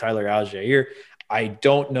Huntley and Tyler Algier. I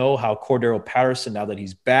don't know how Cordero Patterson, now that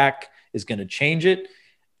he's back, is going to change it.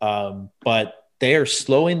 But they are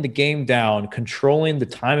slowing the game down, controlling the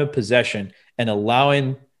time of possession, and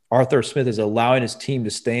Arthur Smith is allowing his team to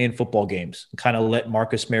stay in football games and kind of let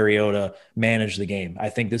Marcus Mariota manage the game. I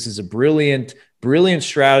think this is a brilliant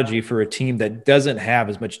strategy for a team that doesn't have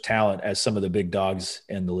as much talent as some of the big dogs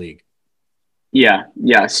in the league. Yeah.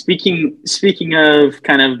 Speaking of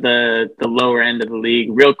kind of the lower end of the league,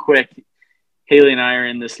 real quick, Haley and I are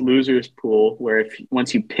in this losers pool where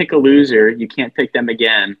once you pick a loser, you can't pick them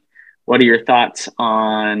again. What are your thoughts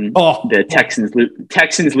on the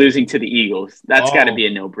Texans losing to the Eagles? That's got to be a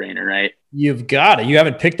no-brainer, right? You've got it. You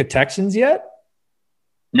haven't picked the Texans yet?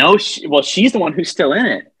 No. She's the one who's still in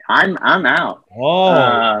it. I'm out.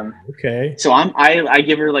 Okay. So I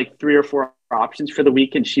give her like 3 or 4 options for the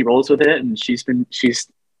week, and she rolls with it. And she's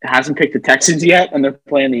hasn't picked the Texans yet, and they're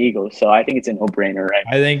playing the Eagles. So I think it's a no-brainer, right?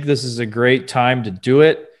 I think this is a great time to do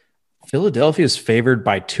it. Philadelphia is favored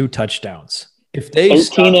by 2 touchdowns. If they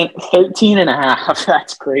 13 and a half,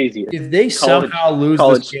 that's crazy. If they somehow lose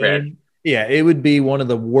this game, yeah, it would be one of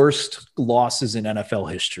the worst losses in NFL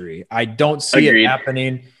history. I don't see it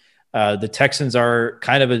happening. The Texans are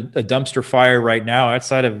kind of a dumpster fire right now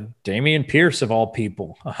outside of Dameon Pierce of all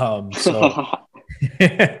people. So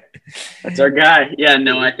that's our guy. Yeah,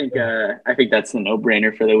 no, I think that's the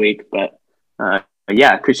no-brainer for the week. But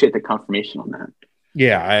yeah, I appreciate the confirmation on that.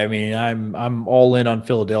 Yeah, I mean, I'm all in on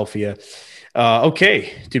Philadelphia.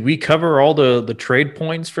 Okay, did we cover all the trade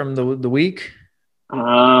points from the week?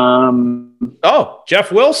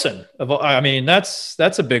 Jeff Wilson. I mean, that's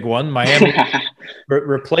a big one. Miami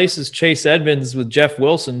replaces Chase Edmonds with Jeff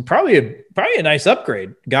Wilson. Probably a nice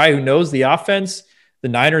upgrade. Guy who knows the offense. The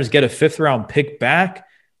Niners get a 5th-round pick back.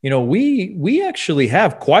 You know, we actually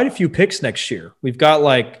have quite a few picks next year. We've got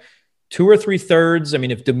like 2 or 3 thirds. I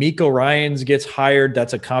mean, if D'Amico Ryans gets hired,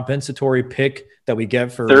 that's a compensatory pick that we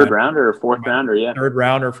get for 3rd rounder or 4th rounder. Yeah. 3rd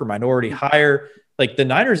rounder for minority hire. Like the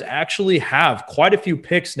Niners actually have quite a few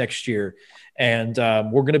picks next year. And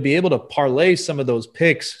we're going to be able to parlay some of those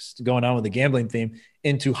picks, going on with the gambling theme,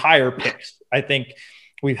 into higher picks. I think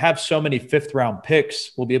we have so many 5th-round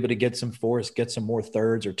picks. We'll be able to get some 4s, get some more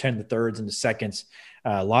 3rds, or 10 to 3rds into 2nds.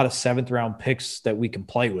 A lot of 7th-round picks that we can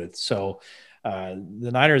play with. So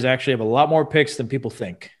the Niners actually have a lot more picks than people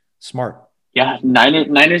think. Smart. Yeah,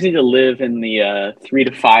 Niners need to live in the 3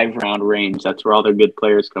 to 5 round range. That's where all their good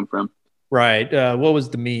players come from. Right. What was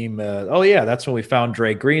the meme? That's when we found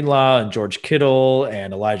Dre Greenlaw and George Kittle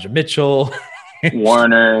and Elijah Mitchell.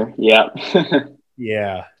 Warner. Yeah.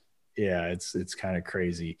 Yeah. It's kind of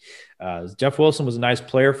crazy. Jeff Wilson was a nice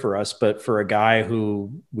player for us, but for a guy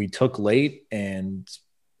who we took late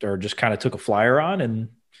or just kind of took a flyer on, and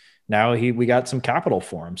now we got some capital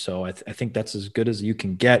for him. So I think that's as good as you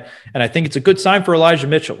can get. And I think it's a good sign for Elijah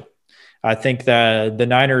Mitchell. I think that the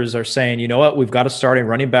Niners are saying, you know what, we've got a starting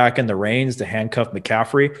running back in the reins to handcuff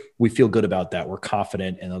McCaffrey. We feel good about that. We're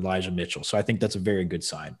confident in Elijah Mitchell. So I think that's a very good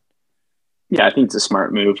sign. Yeah, I think it's a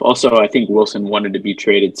smart move. Also, I think Wilson wanted to be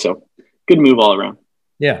traded. So good move all around.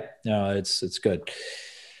 Yeah, no, it's good.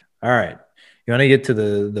 All right. You want to get to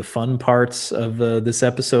the fun parts of this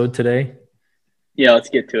episode today? Yeah, let's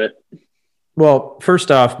get to it. Well,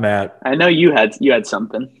 first off, Matt, I know you had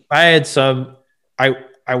something. I had some.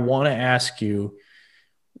 I want to ask you,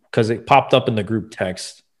 because it popped up in the group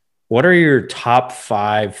text, what are your top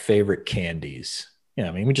 5 favorite candies? Yeah,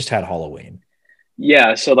 I mean, we just had Halloween.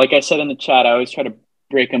 Yeah, so like I said in the chat, I always try to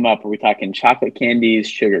break them up. Are we talking chocolate candies,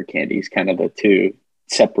 sugar candies, kind of the 2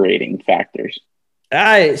 separating factors?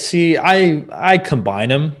 I combine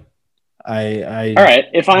them. All right.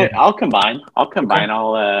 I'll combine.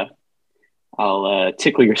 Okay. I'll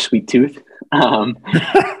tickle your sweet tooth.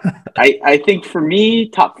 I think for me,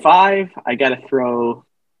 top 5, I got to throw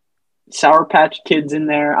Sour Patch Kids in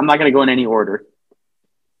there. I'm not going to go in any order.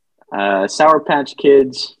 Sour Patch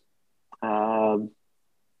Kids,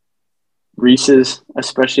 Reese's,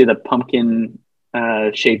 especially the pumpkin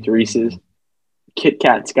shaped Reese's. Kit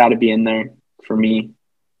Kat's got to be in there for me.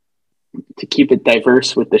 To keep it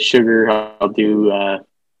diverse with the sugar, I'll do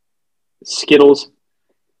Skittles.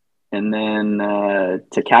 And then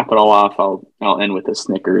to cap it all off, I'll end with a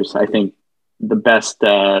Snickers. I think the best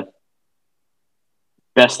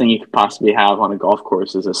thing you could possibly have on a golf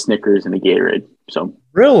course is a Snickers and a Gatorade. So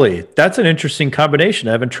Really? That's an interesting combination.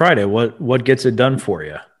 I haven't tried it. What gets it done for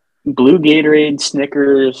you? blue Gatorade,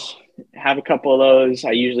 Snickers, have a couple of those.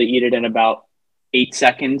 I usually eat it in about 8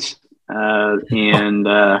 seconds.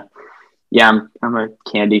 Yeah, I'm a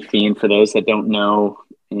candy fiend for those that don't know.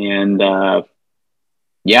 And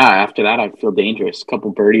yeah, after that, I feel dangerous. A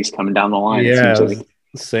couple birdies coming down the line. Yeah, It seems like.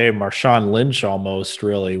 same Marshawn Lynch almost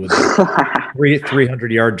really with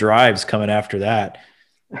 300-yard drives coming after that.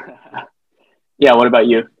 Yeah, what about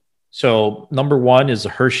you? So number one is the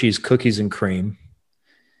Hershey's Cookies and Cream.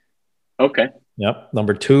 Okay. Yep.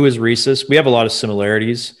 Number two is Reese's. We have a lot of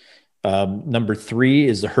similarities. Number three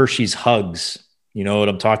is the Hershey's Hugs. You know what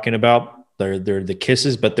I'm talking about? They're the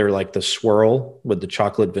kisses, but they're like the swirl with the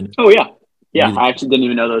chocolate vanilla. Oh yeah. Yeah. Really, I actually didn't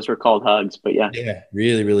even know those were called hugs, but yeah. yeah,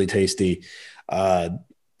 really, really tasty.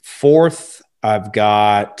 Fourth, I've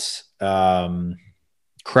got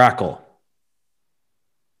Crackle.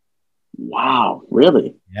 Wow.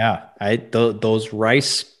 Really? Yeah, those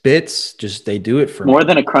rice bits they do it for More me.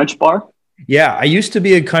 than a Crunch bar? Yeah, I used to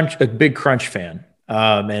be a big Crunch fan,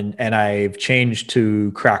 and I've changed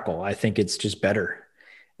to Crackle. I think it's just better.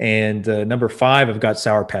 And number five, I've got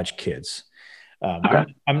Sour Patch Kids. Okay.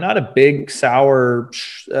 I'm not a big sour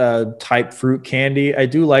type fruit candy. I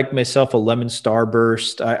do like myself a lemon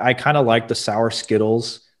starburst. I kind of like the sour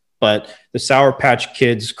Skittles, but the Sour Patch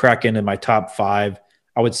Kids crack into my top five.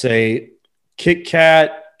 I would say Kit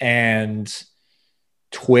Kat and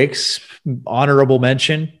Twix, honorable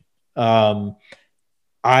mention.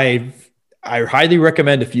 I highly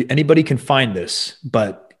recommend if anybody can find this,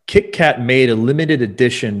 but Kit Kat made a limited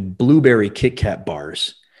edition blueberry Kit Kat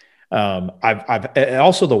bars. I've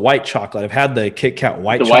also the white chocolate. I've had the Kit Kat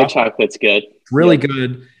white white chocolate's good. Really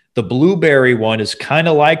good. The blueberry one is kind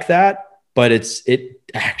of like that, but it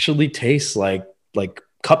actually tastes like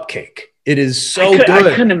cupcake. It is so good. I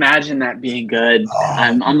couldn't imagine that being good. Oh.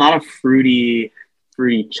 I'm not a fruity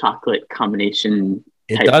chocolate combination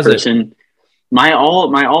type person. My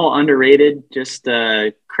all underrated, just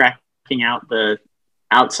cracking out the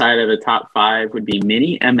outside of the top five would be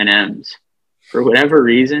mini M&Ms. For whatever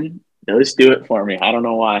reason, those do it for me. I don't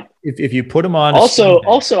know why. If you put them on. Also,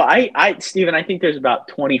 Steven, I think there's about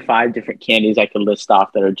 25 different candies I could list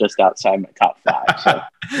off that are just outside my top five. So.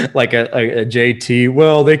 Like a JT.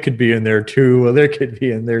 Well, they could be in there too. Well, they could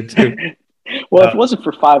be in there too. Well, if it wasn't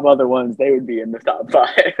for five other ones, they would be in the top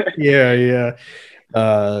five. Yeah.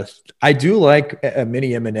 I do like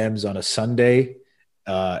mini M&Ms on a Sunday.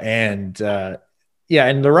 Yeah,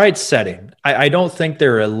 in the right setting. I don't think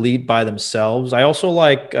they're elite by themselves. I also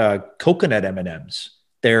like coconut M&Ms.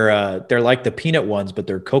 They're like the peanut ones, but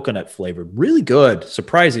they're coconut flavored. Really good,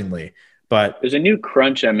 surprisingly. But there's a new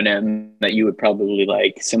Crunch M&M that you would probably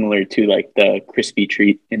like, similar to like the crispy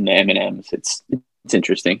treat in the M&Ms. It's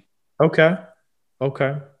interesting. Okay.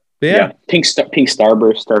 Yeah. Pink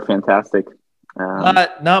Starburst are fantastic.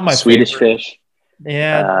 Not my Swedish favorite. Fish.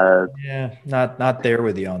 Yeah, not there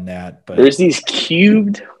with you on that. But there's these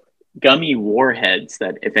cubed gummy warheads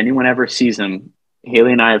that if anyone ever sees them,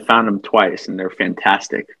 Haley and I have found them twice, and they're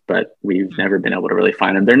fantastic. But we've never been able to really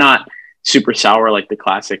find them. They're not super sour like the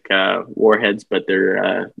classic warheads, but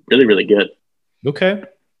they're really, really good. Okay,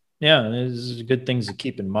 yeah, these are good things to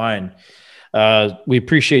keep in mind. We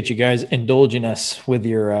appreciate you guys indulging us with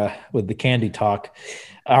with the candy talk.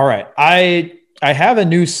 All right, I have a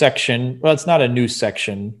new section. Well, it's not a new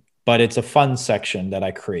section, but it's a fun section that I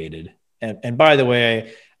created. And by the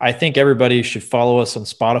way, I think everybody should follow us on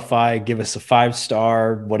Spotify, give us a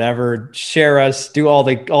 5-star, whatever, share us, do all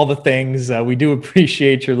the things. We do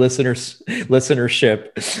appreciate your listenership.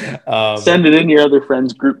 Send it in your other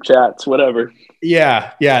friends' group chats, whatever.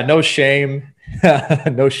 Yeah. No shame.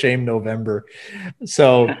 No shame November.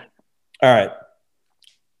 So, all right.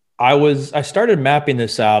 I started mapping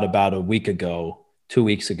this out about 2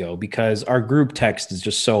 weeks ago, because our group text is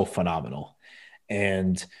just so phenomenal.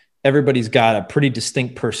 And everybody's got a pretty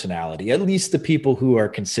distinct personality, at least the people who are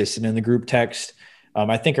consistent in the group text.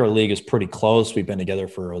 I think our league is pretty close. We've been together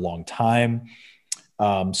for a long time.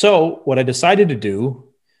 So what I decided to do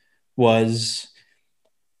was,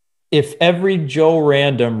 if every Joe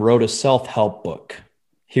Random wrote a self-help book,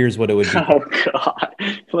 here's what it would be. Oh, God.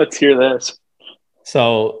 Let's hear this.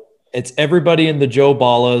 So It's everybody in the Joe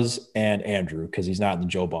Ballas and Andrew, because he's not in the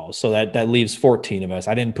Joe Ballas. So that leaves 14 of us.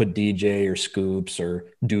 I didn't put DJ or Scoops or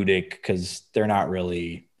Dudek because they're not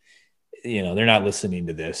really, they're not listening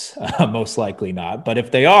to this. Most likely not. But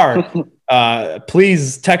if they are,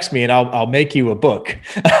 please text me and I'll make you a book.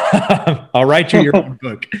 I'll write you your own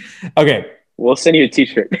book. Okay. We'll send you a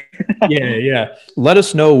t-shirt. Yeah. Let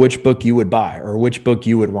us know which book you would buy or which book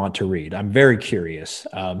you would want to read. I'm very curious.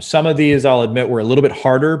 Some of these, I'll admit, were a little bit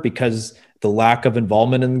harder because the lack of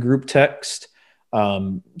involvement in the group text.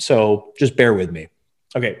 So just bear with me.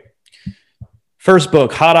 Okay. First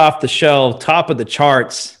book, hot off the shelf, top of the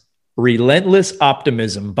charts, Relentless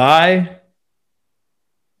Optimism by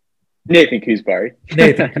Nathan Kuzbari.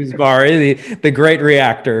 The great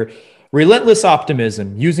reactor. Relentless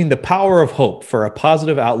Optimism, using the power of hope for a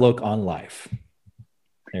positive outlook on life.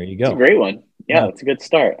 There you go. It's a great one. Yeah, it's a good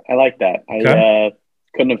start. I like that. Okay. I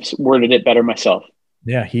couldn't have worded it better myself.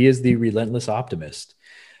 Yeah, he is the relentless optimist.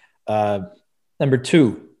 Number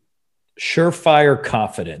 2, Surefire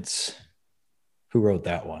Confidence. Who wrote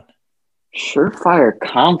that one? Surefire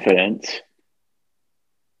Confidence.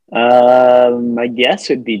 I guess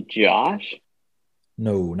it'd be Josh.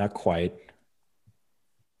 No, not quite.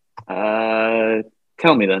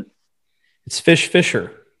 Tell me then. It's Fish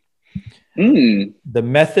Fisher. The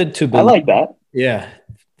method to I like that. Yeah.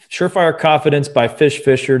 Surefire Confidence by Fish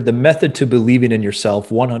Fisher. The method to believing in yourself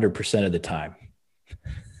 100% of the time.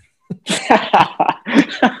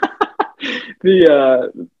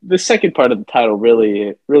 The second part of the title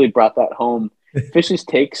really brought that home. Fish's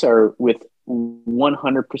takes are with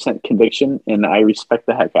 100% conviction, and I respect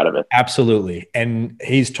the heck out of it. Absolutely. And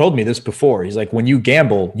he's told me this before. He's like, when you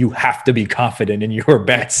gamble, you have to be confident in your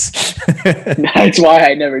bets. That's why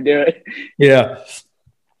I never do it. Yeah.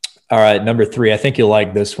 All right. Number 3. I think you'll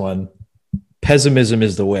like this one. Pessimism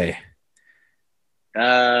is the way.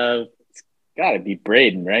 It's got to be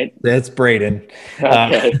Braden, right? That's Braden.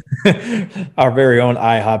 Okay. Our very own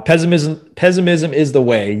IHOP. Pessimism is the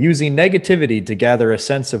way, using negativity to gather a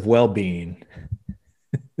sense of well-being.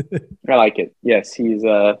 I like it. Yes, he's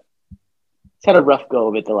had a rough go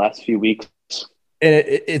of it the last few weeks. And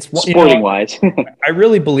it's sporting wise. I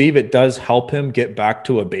really believe it does help him get back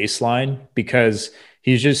to a baseline because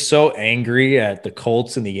he's just so angry at the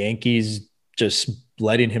Colts and the Yankees just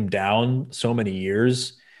letting him down so many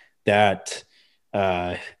years that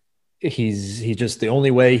he's just the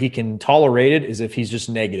only way he can tolerate it is if he's just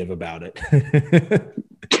negative about it.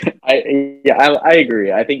 I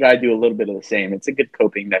agree. I think I do a little bit of the same. It's a good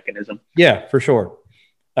coping mechanism. Yeah, for sure.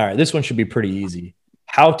 All right, this one should be pretty easy.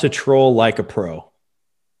 How to troll like a pro.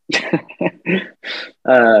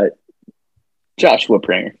 Joshua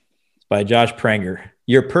Pranger. By Josh Pranger.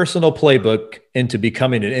 Your personal playbook into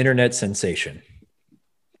becoming an internet sensation.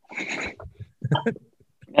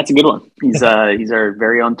 That's a good one. He's our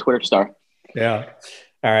very own Twitter star. Yeah.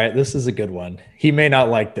 All right. This is a good one. He may not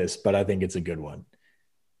like this, but I think it's a good one.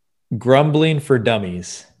 Grumbling for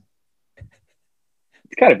dummies.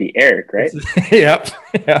 It's got to be Eric, right? Yep.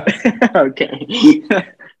 Yeah. Okay.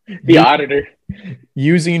 The auditor.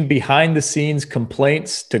 Using behind the scenes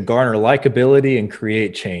complaints to garner likability and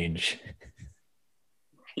create change.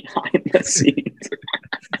 Behind the scenes.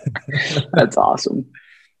 That's awesome.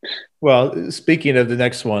 Well, speaking of the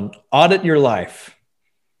next one, audit your life.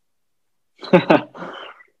 Mr.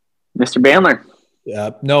 Bandler.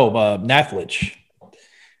 No, Nathlich.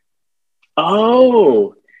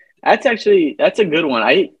 Oh, that's a good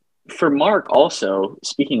one. For Mark also,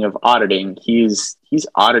 speaking of auditing, he's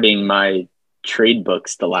auditing my trade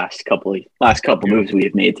books the last couple moves we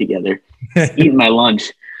have made together. He's eating my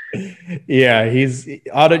lunch. Yeah, he's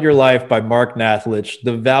Audit Your Life by Mark Nathlich.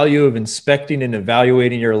 The value of inspecting and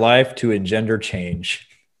evaluating your life to engender change.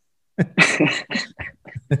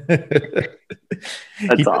 That's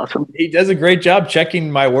awesome. He does a great job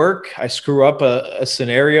checking my work. I screw up a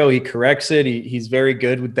scenario. He corrects it. He's very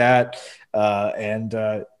good with that. And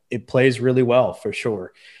it plays really well for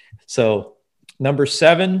sure. So number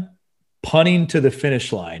 7, punting to the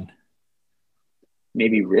finish line.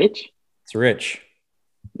 Maybe Rich? It's Rich.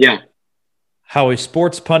 Yeah. How a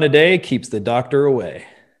sports pun a day keeps the doctor away.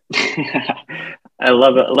 I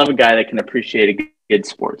love a guy that can appreciate a good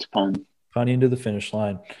sports pun. Punting to the finish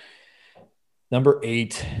line. Number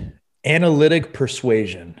 8, analytic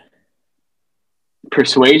persuasion.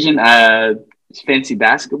 Persuasion, fancy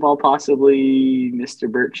basketball, possibly Mr.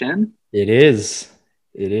 Burt Chen. It is.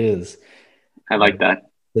 I like that.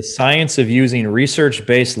 The science of using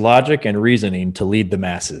research-based logic and reasoning to lead the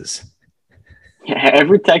masses. Yeah,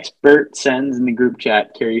 every text Burt sends in the group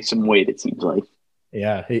chat carries some weight, it seems like.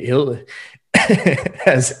 Yeah, he'll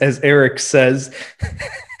as Eric says,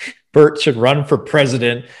 Bert should run for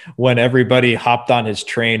president when everybody hopped on his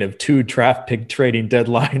train of 2 draft pick trading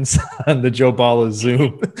deadlines on the Joe Bala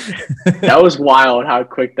Zoom. That was wild how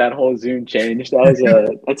quick that whole Zoom changed. That's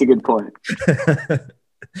a good point.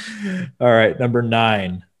 All right, number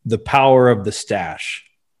 9, the power of the stash.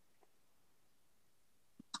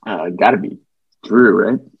 Got to be Drew,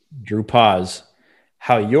 right? Drew Paz,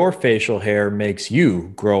 how your facial hair makes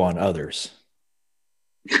you grow on others.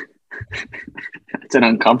 It's an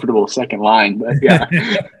uncomfortable second line, but yeah.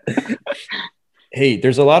 Hey,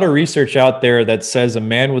 there's a lot of research out there that says a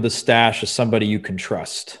man with a stash is somebody you can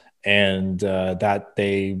trust, and that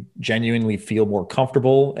they genuinely feel more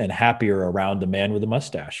comfortable and happier around a man with a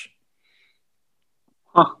mustache.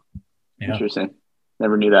 Huh. Yeah. Interesting.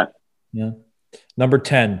 Never knew that. Yeah. Number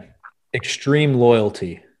 10, extreme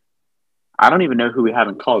loyalty. I don't even know who we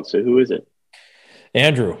haven't called, so who is it?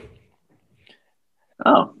 Andrew.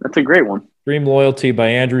 Oh, that's a great one. Extreme loyalty by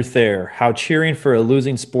Andrew Thayer. How cheering for a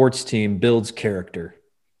losing sports team builds character.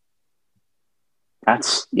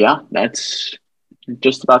 That's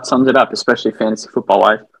just about sums it up, especially fantasy football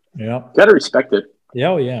wise. Yeah. Got to respect it. Yeah,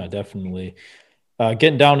 oh yeah, definitely.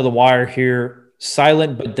 Getting down to the wire here.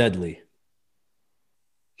 Silent but deadly.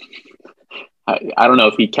 I don't know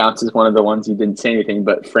if he counts as one of the ones who didn't say anything,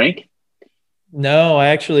 but Frank? No, I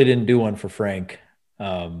actually didn't do one for Frank.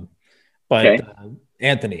 But okay.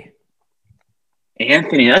 Anthony.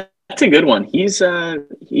 Anthony, that's a good one. He's learning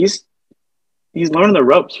the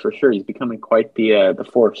ropes for sure. He's becoming quite the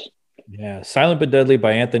force. Yeah, Silent but Deadly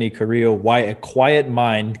by Anthony Carrillo. Why a quiet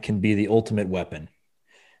mind can be the ultimate weapon.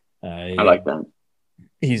 I like that.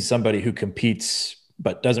 He's somebody who competes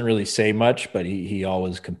but doesn't really say much, but he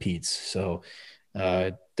always competes. So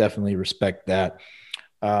definitely respect that.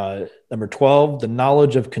 Number 12, the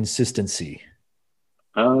knowledge of consistency.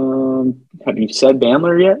 Have you said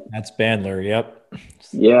Bandler yet? That's Bandler, yep.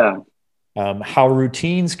 Yeah. How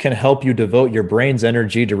routines can help you devote your brain's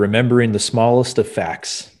energy to remembering the smallest of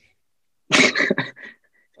facts.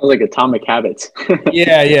 Like Atomic Habits.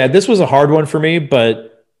 Yeah. This was a hard one for me, but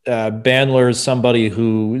Bandler is somebody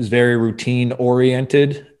who is very routine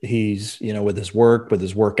oriented. He's, with his work, with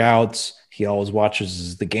his workouts, he always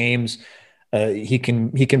watches the games. He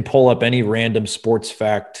can pull up any random sports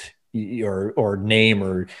fact or name,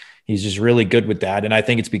 or he's just really good with that. And I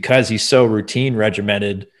think it's because he's so routine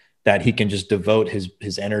regimented that he can just devote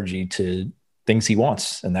his energy to things he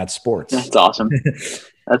wants, and that's sports. That's awesome.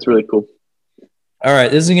 That's really cool. All right,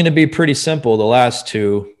 this is going to be pretty simple, the last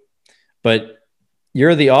two, but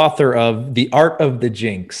you're the author of The Art of the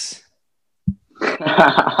Jinx.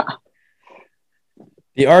 The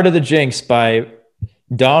Art of the Jinx by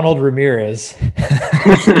Donald Ramirez.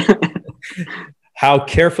 How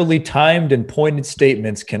carefully timed and pointed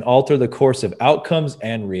statements can alter the course of outcomes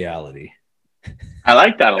and reality. I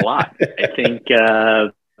like that a lot. I think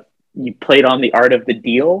you played on the art of the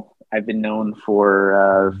deal. I've been known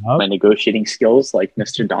for my negotiating skills like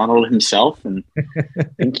Mr. Donald himself, and I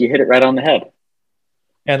think you hit it right on the head.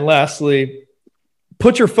 And lastly,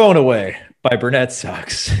 Put Your Phone Away by Burnett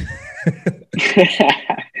Sox.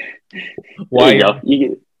 Why?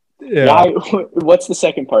 Why? What's the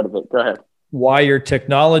second part of it? Go ahead. Why your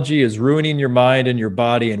technology is ruining your mind and your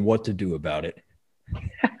body and what to do about it.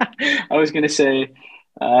 I was going to say,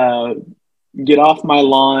 get off my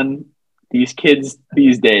lawn. These kids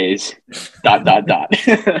these days, ... I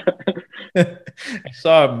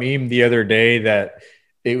saw a meme the other day that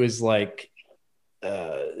it was like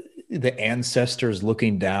the ancestors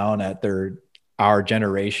looking down at our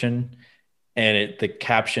generation, and the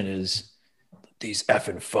caption is, "These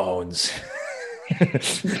effing phones."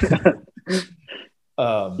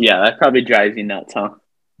 Yeah, that probably drives you nuts, huh?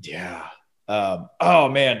 Yeah. Oh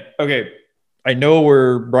man. Okay. I know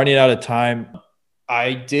we're running out of time.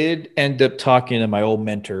 I did end up talking to my old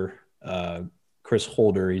mentor, Chris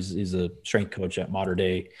Holder. He's a strength coach at Mater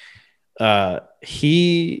Dei.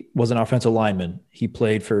 He was an offensive lineman. He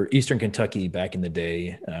played for Eastern Kentucky back in the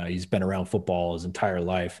day. He's been around football his entire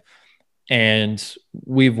life. And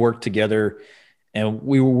we've worked together, and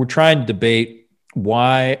we were trying to debate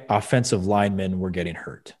why offensive linemen were getting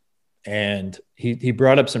hurt. And he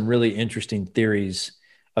brought up some really interesting theories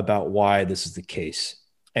about why this is the case.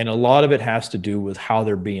 And a lot of it has to do with how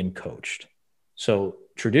they're being coached. So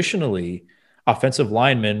traditionally, offensive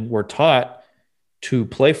linemen were taught to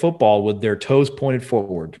play football with their toes pointed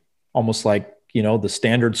forward, almost like, the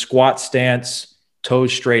standard squat stance,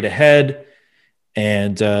 toes straight ahead,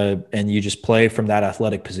 and you just play from that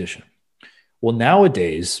athletic position. Well,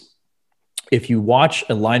 nowadays, if you watch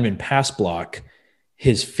a lineman pass block,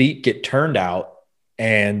 his feet get turned out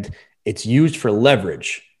and it's used for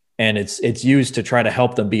leverage. and it's used to try to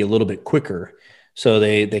help them be a little bit quicker. So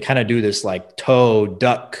they kind of do this like toe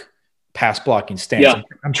duck pass blocking stance. Yeah,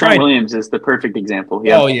 I'm trying. Williams is the perfect example.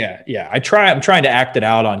 Yeah. Oh yeah. I'm trying to act it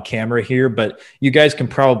out on camera here, but you guys can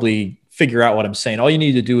probably figure out what I'm saying. All you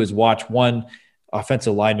need to do is watch one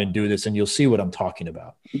offensive lineman do this, and you'll see what I'm talking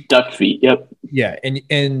about. Duck feet. Yep. Yeah,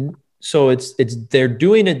 and so it's they're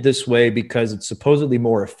doing it this way because it's supposedly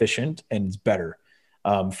more efficient and it's better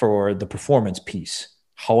for the performance piece.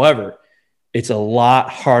 However, it's a lot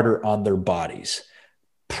harder on their bodies.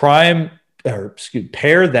 Pair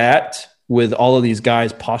that with all of these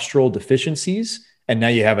guys' postural deficiencies, and now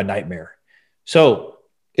you have a nightmare. So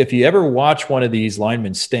if you ever watch one of these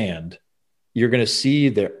linemen stand, you're going to see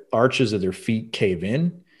the arches of their feet cave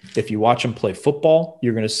in. If you watch them play football,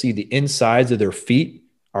 you're going to see the insides of their feet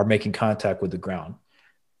are making contact with the ground.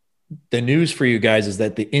 The news for you guys is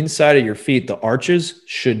that the inside of your feet, the arches,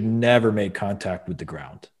 should never make contact with the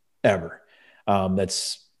ground, ever.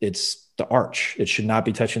 It's the arch. It should not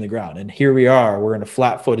be touching the ground. And here we are. We're in a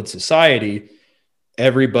flat-footed society.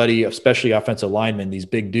 Everybody, especially offensive linemen, these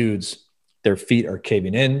big dudes, their feet are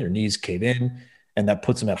caving in, their knees cave in, and that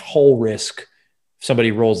puts them at whole risk. If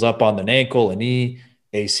somebody rolls up on an ankle, a knee,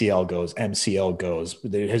 ACL goes, MCL goes.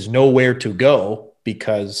 It has nowhere to go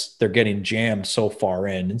because they're getting jammed so far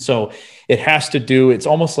in. And so it has to do, it's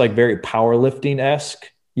almost like very powerlifting-esque.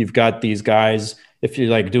 You've got these guys, if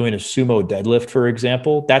you're like doing a sumo deadlift, for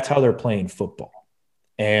example, that's how they're playing football.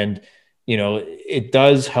 And, it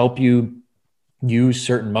does help you use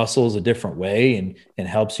certain muscles a different way and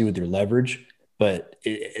helps you with your leverage. But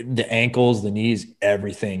the ankles, the knees,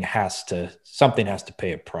 something has to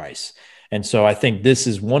pay a price. And so I think this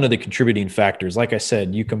is one of the contributing factors. Like I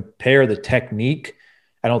said, you compare the technique.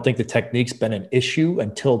 I don't think the technique's been an issue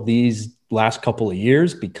until these last couple of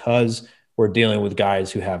years because we're dealing with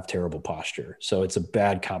guys who have terrible posture. So it's a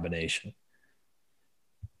bad combination.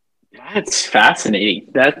 That's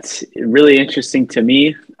fascinating. That's really interesting to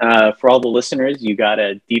me. For all the listeners, you got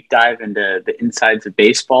a deep dive into the insides of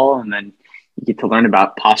baseball, and then you get to learn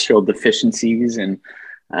about postural deficiencies and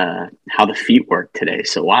how the feet work today.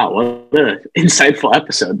 So, wow, what an insightful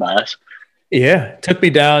episode by us. Yeah, it took me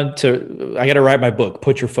down to, I got to write my book,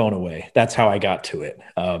 Put Your Phone Away. That's how I got to it.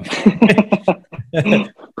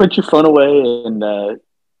 Put your phone away and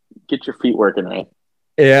get your feet working right.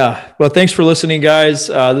 Yeah. Well, thanks for listening, guys.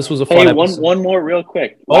 This was a fun episode. One more real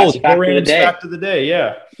quick. The fact of the day.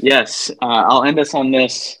 Yeah. Yes. I'll end us on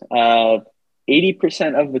this.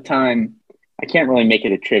 80% of the time, I can't really make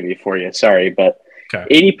it a trivia for you. Sorry, but okay.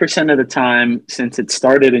 80% of the time since it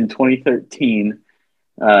started in 2013,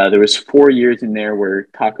 there was 4 years in there where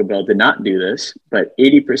Taco Bell did not do this, but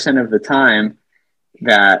 80% of the time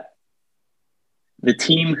that the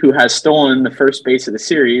team who has stolen the first base of the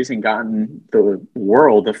series and gotten the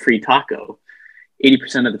world a free taco,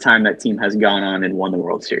 80% of the time that team has gone on and won the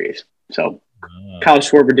World Series. So Kyle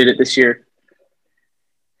Schwarber did it this year.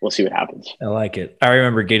 We'll see what happens. I like it. I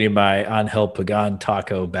remember getting my Angel Pagan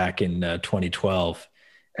taco back in 2012.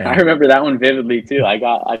 And I remember that one vividly too. I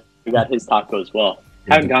got his taco as well.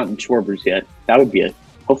 I haven't gotten Schwarber's yet. That would be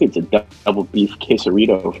hopefully it's a double beef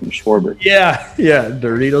quesarito from Schwarber. Yeah.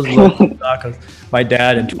 Doritos love tacos. My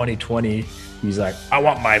dad in 2020, he's like, I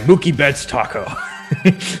want my Mookie Betts taco.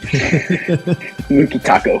 Mookie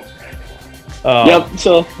taco. Yep.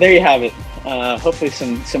 So there you have it. Hopefully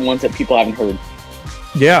some ones that people haven't heard.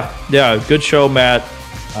 Yeah. Good show, Matt.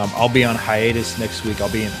 I'll be on hiatus next week.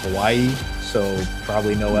 I'll be in Hawaii, so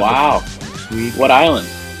probably no episode next week. What island?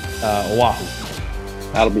 Oahu.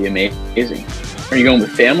 That'll be amazing. Are you going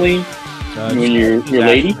with family? You and your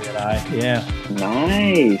lady? Yeah.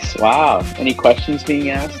 Nice. Wow. Any questions being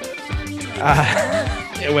asked?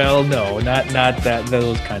 Well, no, not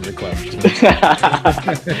those kinds of questions.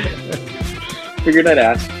 Figured I'd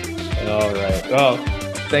ask. All right. Well,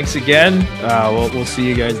 thanks again. We'll see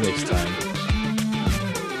you guys next time.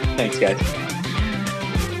 Thanks, guys.